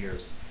in 10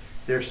 years.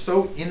 They're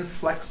so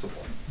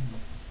inflexible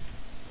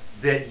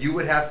that you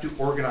would have to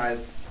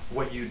organize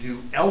what you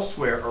do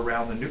elsewhere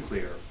around the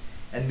nuclear.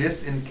 And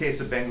this, in the case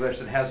of Bangladesh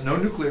that has no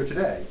nuclear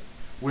today,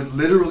 would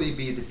literally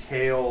be the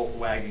tail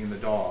wagging the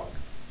dog.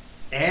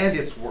 And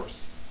it's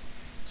worse.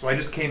 So I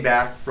just came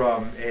back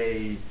from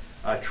a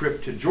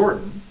trip to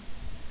Jordan,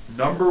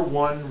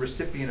 #1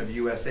 recipient of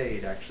US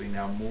aid, actually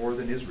now more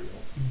than Israel.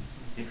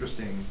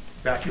 Interesting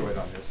factoid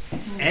on this.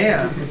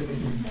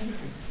 And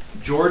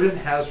Jordan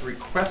has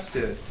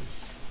requested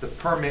the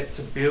permit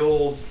to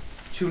build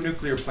 2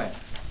 nuclear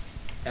plants.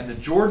 And the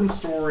Jordan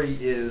story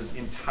is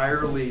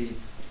entirely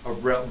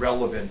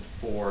relevant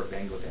for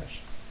Bangladesh.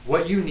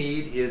 What you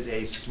need is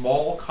a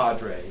small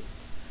cadre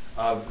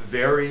of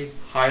very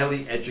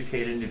highly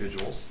educated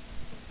individuals.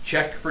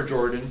 Check for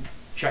Jordan,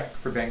 check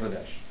for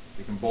Bangladesh.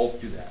 You can both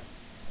do that.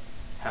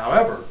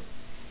 However,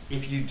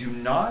 if you do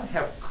not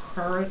have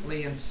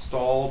currently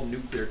installed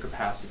nuclear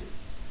capacity,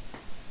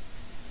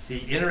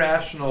 the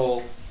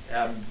International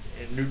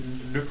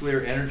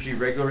Nuclear Energy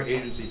Regulatory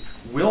Agency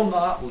will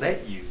not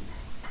let you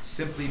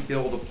simply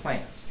build a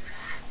plant.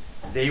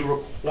 They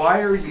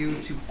require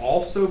you to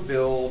also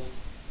build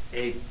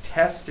a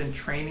test and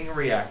training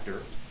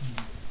reactor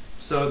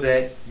so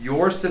that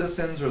your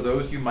citizens or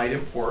those you might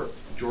import,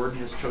 Jordan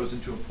has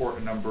chosen to import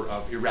a number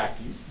of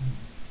Iraqis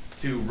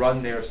to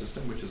run their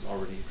system, which is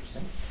already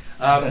interesting.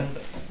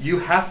 You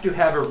have to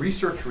have a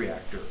research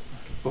reactor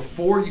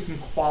before you can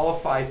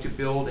qualify to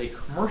build a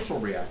commercial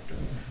reactor,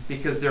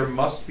 because there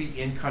must be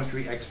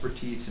in-country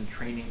expertise and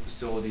training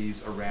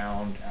facilities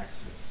around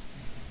accidents.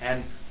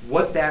 And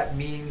what that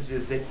means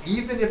is that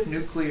even if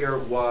nuclear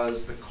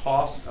was the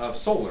cost of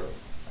solar,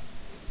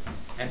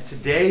 and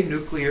today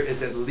nuclear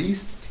is at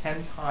least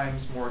 10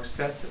 times more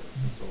expensive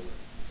than solar,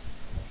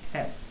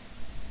 10.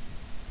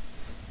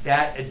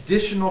 That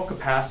additional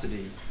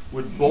capacity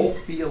would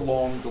both be a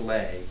long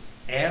delay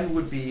and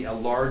would be a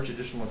large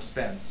additional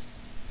expense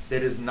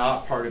that is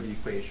not part of the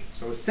equation.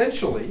 So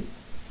essentially,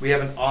 we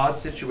have an odd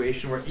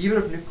situation where even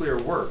if nuclear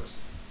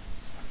works,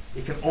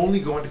 it can only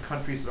go into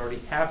countries that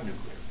already have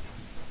nuclear,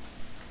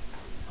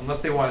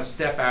 unless they want to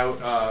step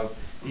out of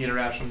the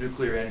International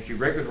Nuclear Energy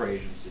Regulatory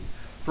Agency,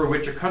 for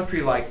which a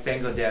country like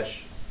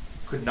Bangladesh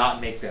could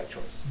not make that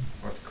choice.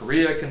 North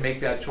Korea can make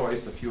that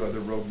choice, a few other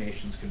rogue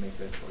nations can make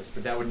that choice,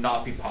 but that would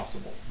not be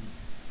possible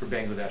for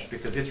Bangladesh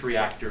because its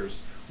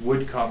reactors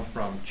would come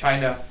from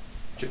China,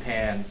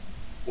 Japan,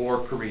 or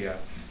Korea.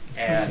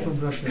 And From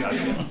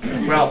Russia.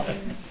 well,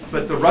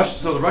 but the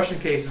Russian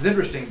case is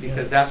interesting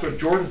because that's what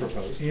Jordan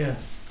proposed, Yeah,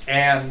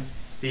 and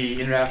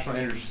the International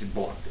Energy Agency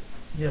blocked it.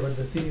 yeah, but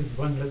the thing is,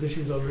 Bangladesh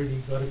has already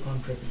got a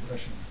contract with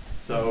Russians.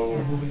 So,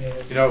 We're moving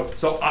ahead. you know,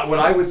 so what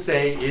I would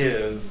say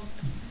is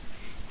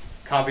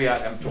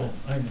caveat emptor,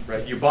 Yeah, I know.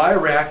 right? You buy a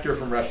reactor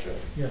from Russia.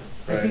 Yeah,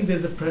 I Right. think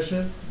there's a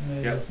pressure,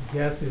 Yep.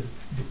 gas is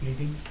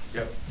depleting.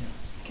 Yep.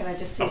 Can I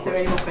just see Of if there are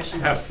any course. more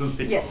questions?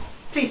 Absolutely. Yes,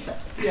 please, sir.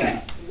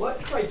 Yeah,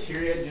 what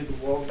criteria do the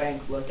World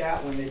Bank look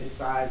at when they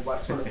decide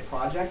what sort of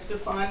projects to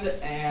fund?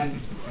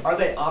 And are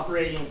they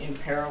operating in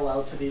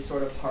parallel to these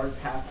sort of hard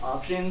path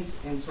options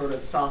in sort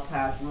of soft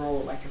path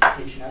rural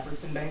electrification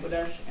efforts in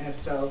Bangladesh? And if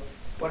so,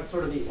 what's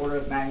sort of the order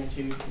of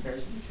magnitude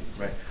comparison between the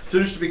two? Right. So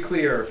just to be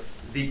clear,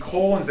 the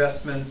coal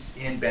investments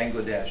in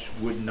Bangladesh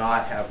would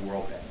not have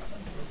World Bank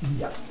funding.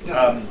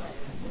 Yeah.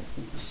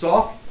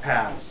 Soft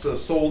paths,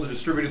 so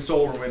distributed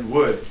solar and wind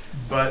would,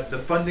 but the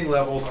funding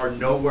levels are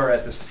nowhere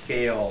at the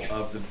scale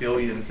of the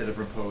billions that are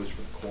proposed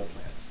for the coal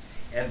plants.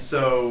 And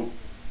so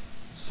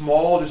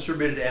small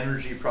distributed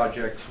energy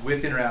projects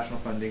with international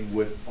funding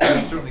would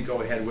almost certainly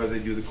go ahead whether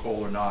they do the coal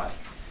or not.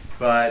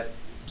 But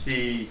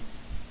the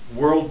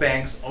World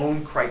Bank's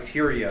own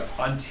criteria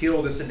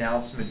until this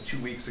announcement 2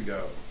 weeks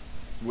ago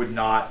would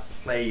not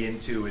play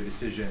into a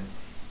decision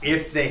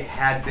if they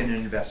had been an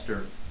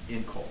investor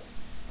in coal.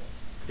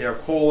 Their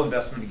coal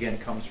investment, again,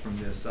 comes from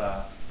this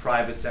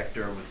private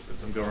sector with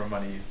some government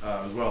money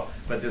as well,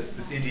 but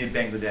this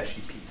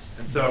Indian-Bangladeshi piece.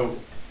 And so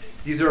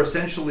these are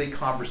essentially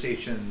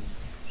conversations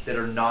that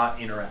are not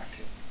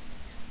interacting.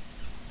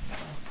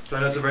 So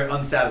I know it's a very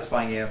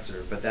unsatisfying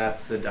answer, but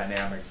that's the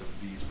dynamics of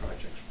these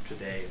projects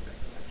today in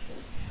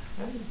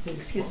Bangladesh.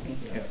 Excuse me.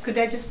 Yeah. Could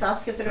I just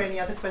ask if there are any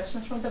other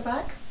questions from the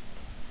back?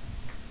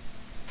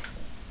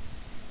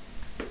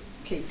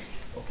 Please.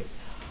 Okay.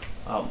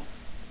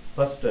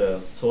 First,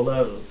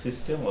 solar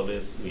system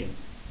always wins.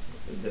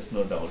 There's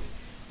no doubt.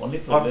 Only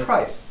On problem.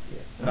 price,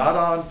 Yeah. not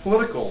on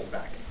political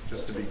backing,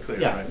 just to be clear,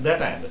 Yeah, right?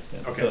 that I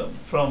understand. Okay. So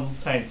from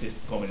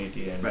scientist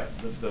community and Right.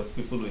 the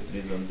people with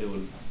reason, they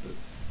will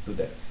do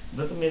that.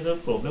 But the major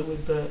problem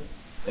with the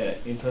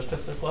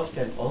infrastructure cost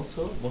and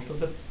also most of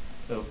the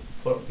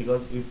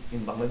because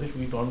in Bangladesh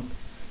we don't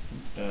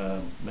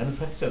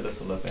manufacture the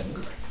solar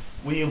panel,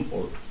 we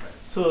import. Right.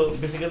 So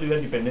basically we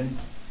are dependent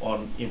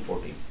on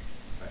importing.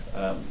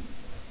 Right.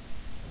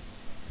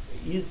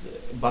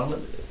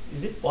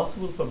 Is it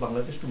possible for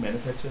Bangladesh to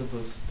manufacture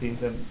those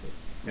things and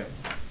Yeah.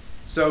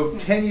 So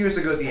 10 years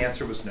ago, the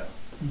answer was no.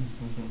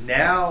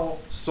 Now,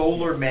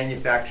 solar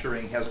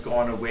manufacturing has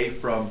gone away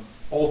from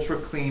ultra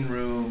clean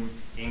room,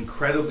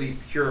 incredibly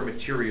pure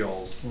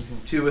materials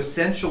to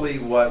essentially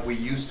what we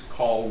used to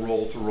call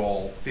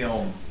roll-to-roll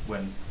film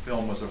when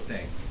film was a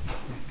thing.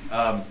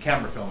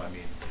 Camera film, I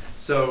mean.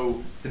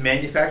 So the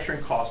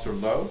manufacturing costs are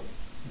low,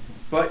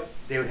 but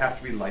they would have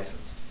to be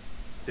licensed.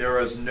 There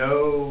is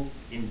no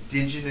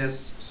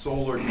indigenous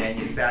solar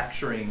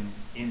manufacturing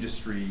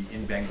industry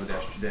in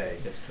Bangladesh today.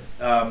 That's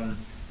true.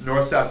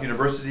 North-South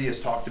University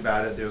has talked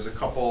about it. There's a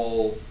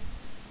couple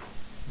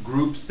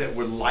groups that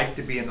would like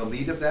to be in the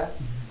lead of that,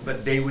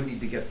 but they would need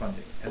to get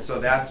funding. And so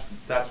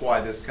that's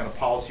why this kind of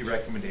policy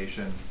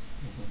recommendation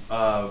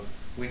of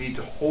we need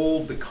to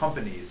hold the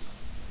companies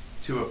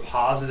to a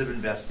positive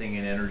investing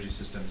in energy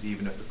systems,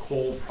 even if the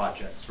coal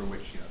projects for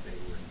which they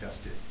were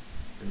invested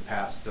in the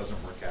past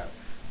doesn't work out.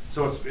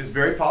 So it's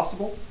very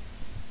possible,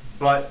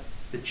 but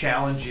the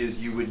challenge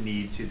is you would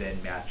need to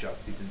then match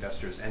up these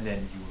investors, and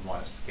then you would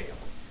want to scale.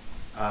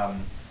 A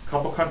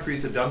couple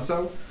countries have done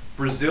so.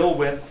 Brazil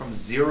went from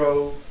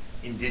zero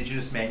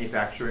indigenous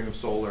manufacturing of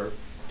solar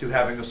to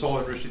having a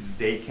solar industry that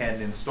they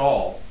can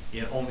install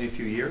in only a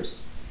few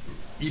years.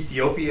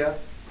 Ethiopia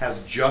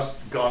has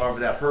just gone over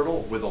that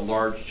hurdle with a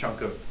large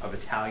chunk of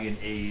Italian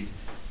aid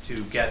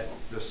to get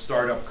the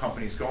startup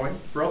companies going.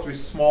 Relatively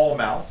small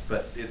amounts,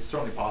 but it's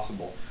certainly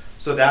possible.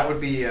 So that would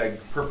be a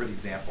perfect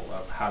example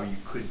of how you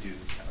could do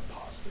this kind of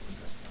positive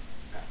investment.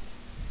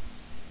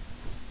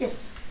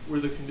 Yes. Were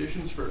the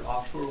conditions for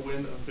offshore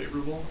wind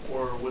unfavorable,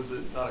 or was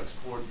it not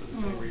explored for the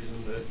same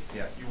reason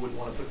that you wouldn't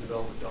want to put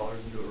development dollars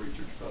into a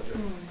research project?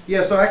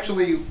 Yeah, so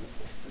actually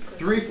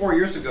 3-4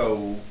 years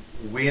ago,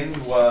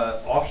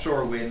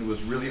 offshore wind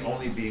was really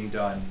only being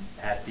done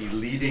at the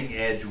leading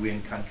edge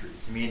wind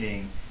countries,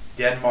 meaning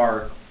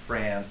Denmark,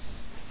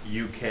 France,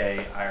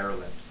 UK,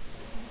 Ireland.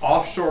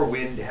 Offshore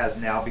wind has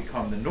now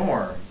become the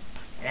norm,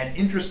 and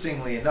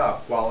interestingly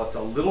enough, while it's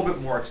a little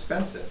bit more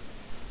expensive,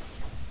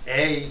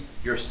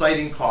 your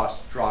siting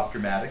costs drop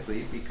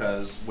dramatically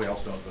because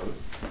whales don't vote,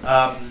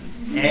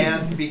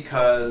 and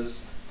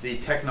because the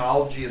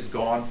technology has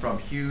gone from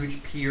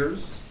huge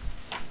piers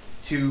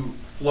to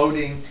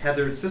floating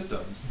tethered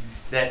systems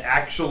that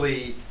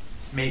actually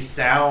may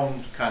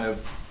sound kind of,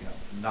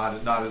 not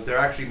as, they're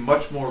actually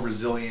much more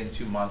resilient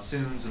to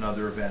monsoons and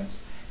other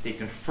events. They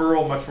can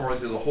furl much more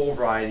into the whole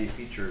variety of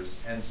features.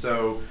 And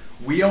so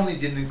we only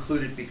didn't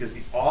include it because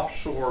the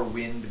offshore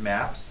wind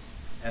maps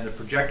and the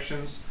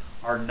projections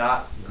are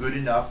not good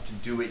enough to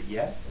do it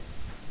yet.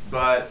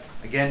 But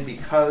again,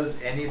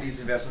 because any of these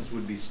investments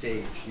would be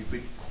staged, you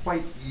could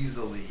quite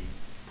easily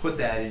put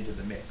that into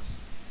the mix.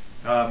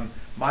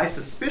 My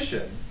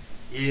suspicion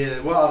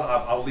is,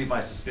 well, I'll leave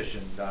my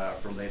suspicion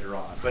for later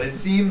on, but it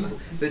seems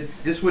that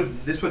this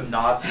would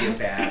not be a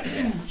bad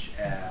match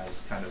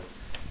as kind of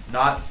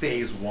not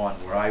phase one,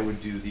 where I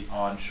would do the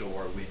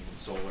onshore wind and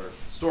solar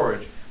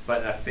storage,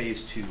 but a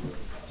phase two of the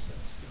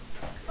process.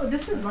 Oh,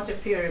 this is not a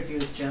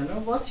peer-reviewed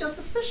journal. What's your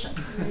suspicion?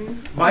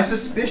 My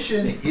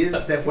suspicion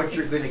is that what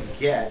you're going to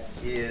get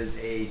is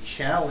a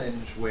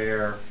challenge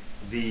where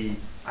the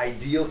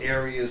ideal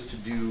areas to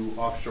do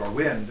offshore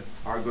wind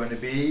are going to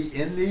be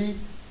in the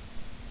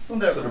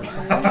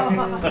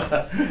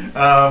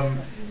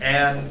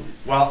and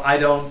while I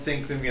don't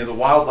think the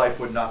wildlife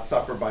would not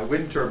suffer by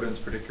wind turbines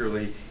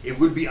particularly, it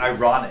would be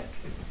ironic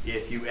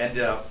if you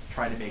ended up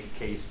trying to make a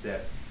case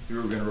that you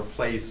were going to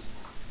replace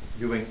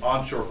doing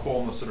onshore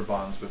coal in the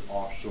Sundarbans with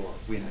offshore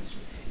wind.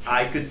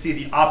 I could see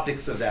the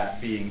optics of that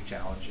being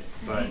challenging,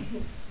 but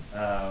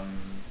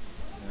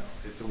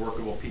it's a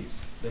workable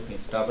piece. That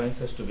means turbines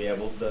has to be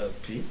above the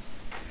trees?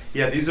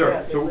 Yeah, these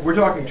are, so we're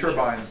talking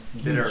turbines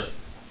that are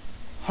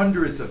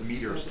hundreds of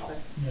meters tall.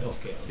 Yeah.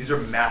 Okay. These are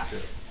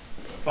massive,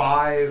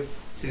 5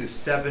 to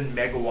 7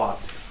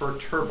 megawatts per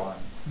turbine.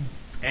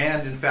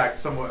 And in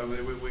fact,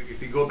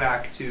 if you go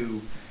back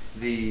to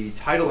the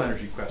tidal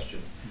energy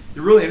question,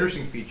 the really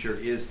interesting feature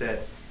is that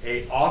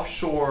a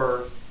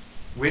offshore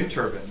wind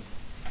turbine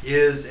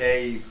is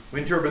a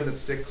wind turbine that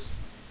sticks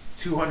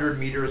 200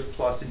 meters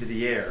plus into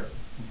the air,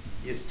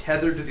 is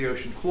tethered to the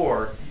ocean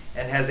floor,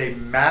 and has a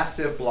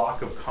massive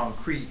block of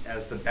concrete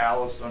as the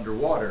ballast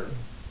underwater.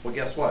 Well,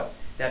 guess what?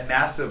 That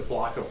massive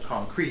block of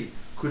concrete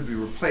could be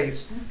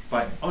replaced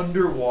by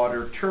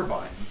underwater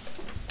turbines.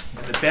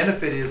 And the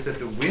benefit is that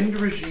the wind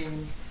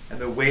regime and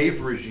the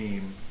wave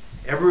regime,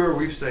 everywhere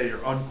we've studied, are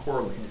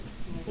uncorrelated.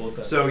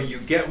 So you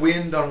get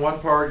wind on one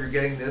part, you're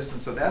getting this,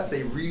 and so that's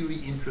a really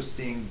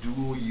interesting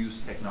dual-use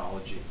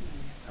technology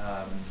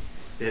that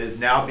is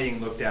now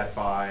being looked at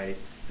by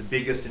the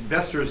biggest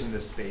investors in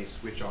this space,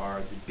 which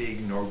are the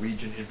big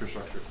Norwegian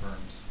infrastructure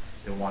firms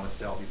that want to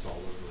sell these all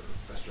over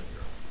Western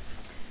Europe.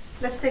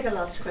 Let's take a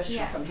last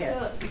question from here.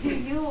 So do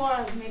you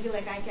or maybe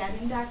like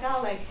ICAD in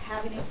Dhaka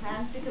have any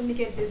plans to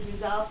communicate these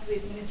results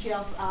with Ministry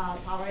of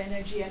Power,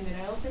 Energy and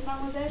Minerals in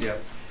Bangladesh? Yeah.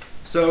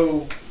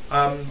 So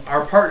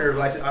our partners,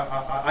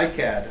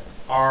 ICAD,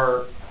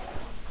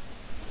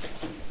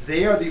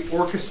 they are the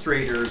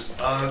orchestrators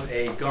of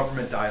a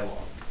government dialogue.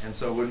 And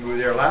so when we were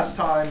there last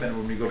time and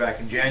when we go back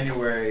in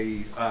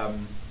January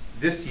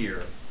this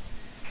year,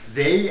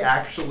 they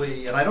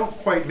actually, and I don't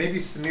quite, maybe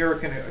Subir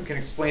can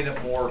explain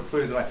it more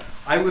clearly than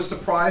I was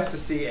surprised to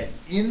see an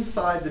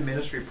inside the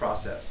ministry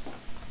process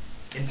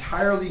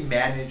entirely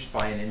managed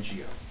by an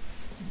NGO.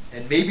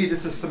 And maybe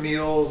this is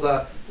Subir's,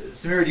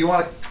 Subir, do you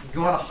want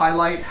to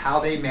highlight how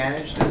they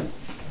manage this?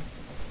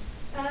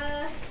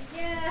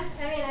 Yeah,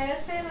 I mean, I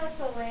would say that's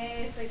the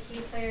way the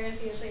key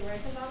players usually work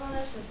in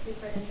Bangladesh. It's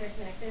super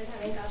interconnected.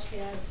 I mean, gosh,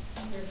 yeah,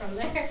 we're from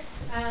there.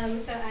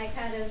 So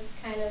ICAD is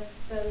kind of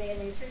the main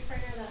research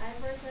partner that I've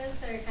worked with.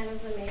 They're kind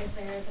of the main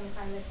players in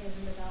climate change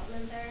and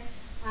development there.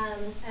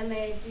 And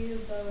they do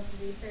both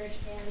research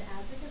and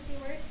advocacy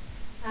work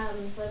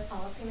with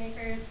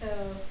policymakers. So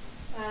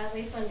at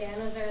least when Dan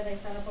was there, they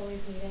set up all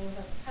these meetings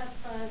at the press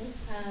club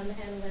and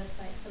with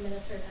the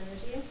Minister of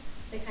Energy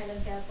to kind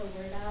of get the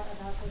word out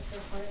about this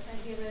report that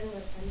he wrote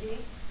with NG.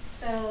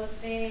 So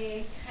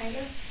they kind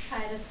of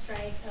try to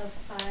strike a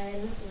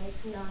fine,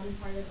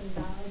 non-partisan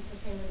balance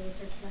between the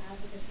research and the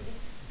advocacy.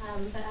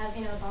 But as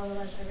you know,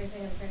 Bangladesh,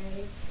 everything is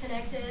very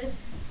connected.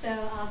 So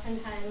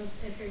oftentimes,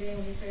 if you're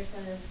doing research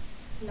that is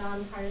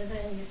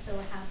non-partisan, you still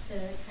have to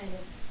kind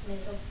of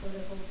make a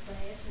political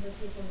play to the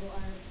people who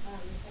are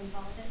in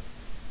politics.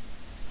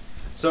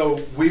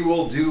 So we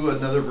will do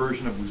another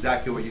version of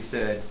exactly what you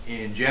said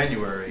in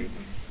January.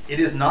 It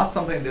is not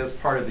something that is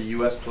part of the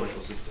U.S.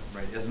 political system,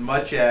 right? As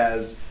much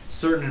as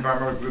certain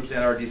environmental groups,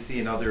 NRDC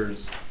and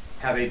others,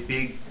 have a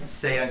big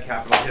say on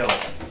Capitol Hill,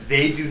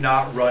 they do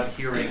not run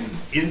hearings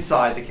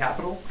inside the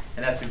Capitol,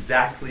 and that's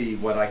exactly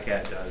what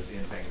ICAD does in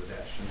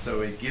Bangladesh. And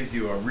so it gives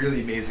you a really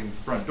amazing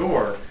front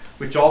door,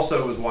 which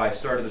also is why I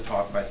started the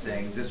talk by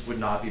saying this would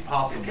not be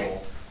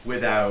possible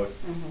without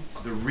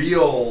the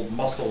real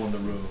muscle in the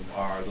room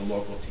are the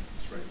local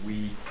teams, right?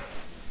 We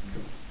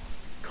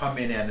come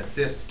in and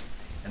assist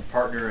and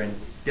partner and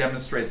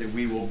demonstrate that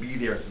we will be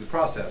there through the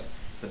process.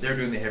 but they're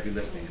doing the heavy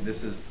lifting, and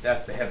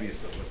that's the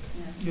heaviest of lifting.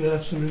 You're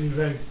absolutely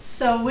right.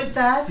 So with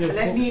that, Yeah,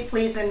 let cool. me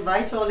please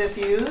invite all of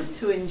you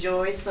to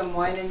enjoy some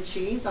wine and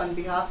cheese on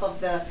behalf of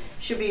the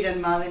Subir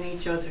and Malini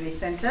Chowdhury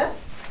Center.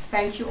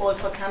 Thank you all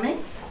for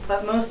coming,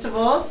 but most of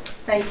all,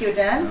 thank you,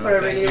 Dan, for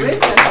a thank really you.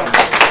 rich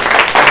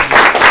and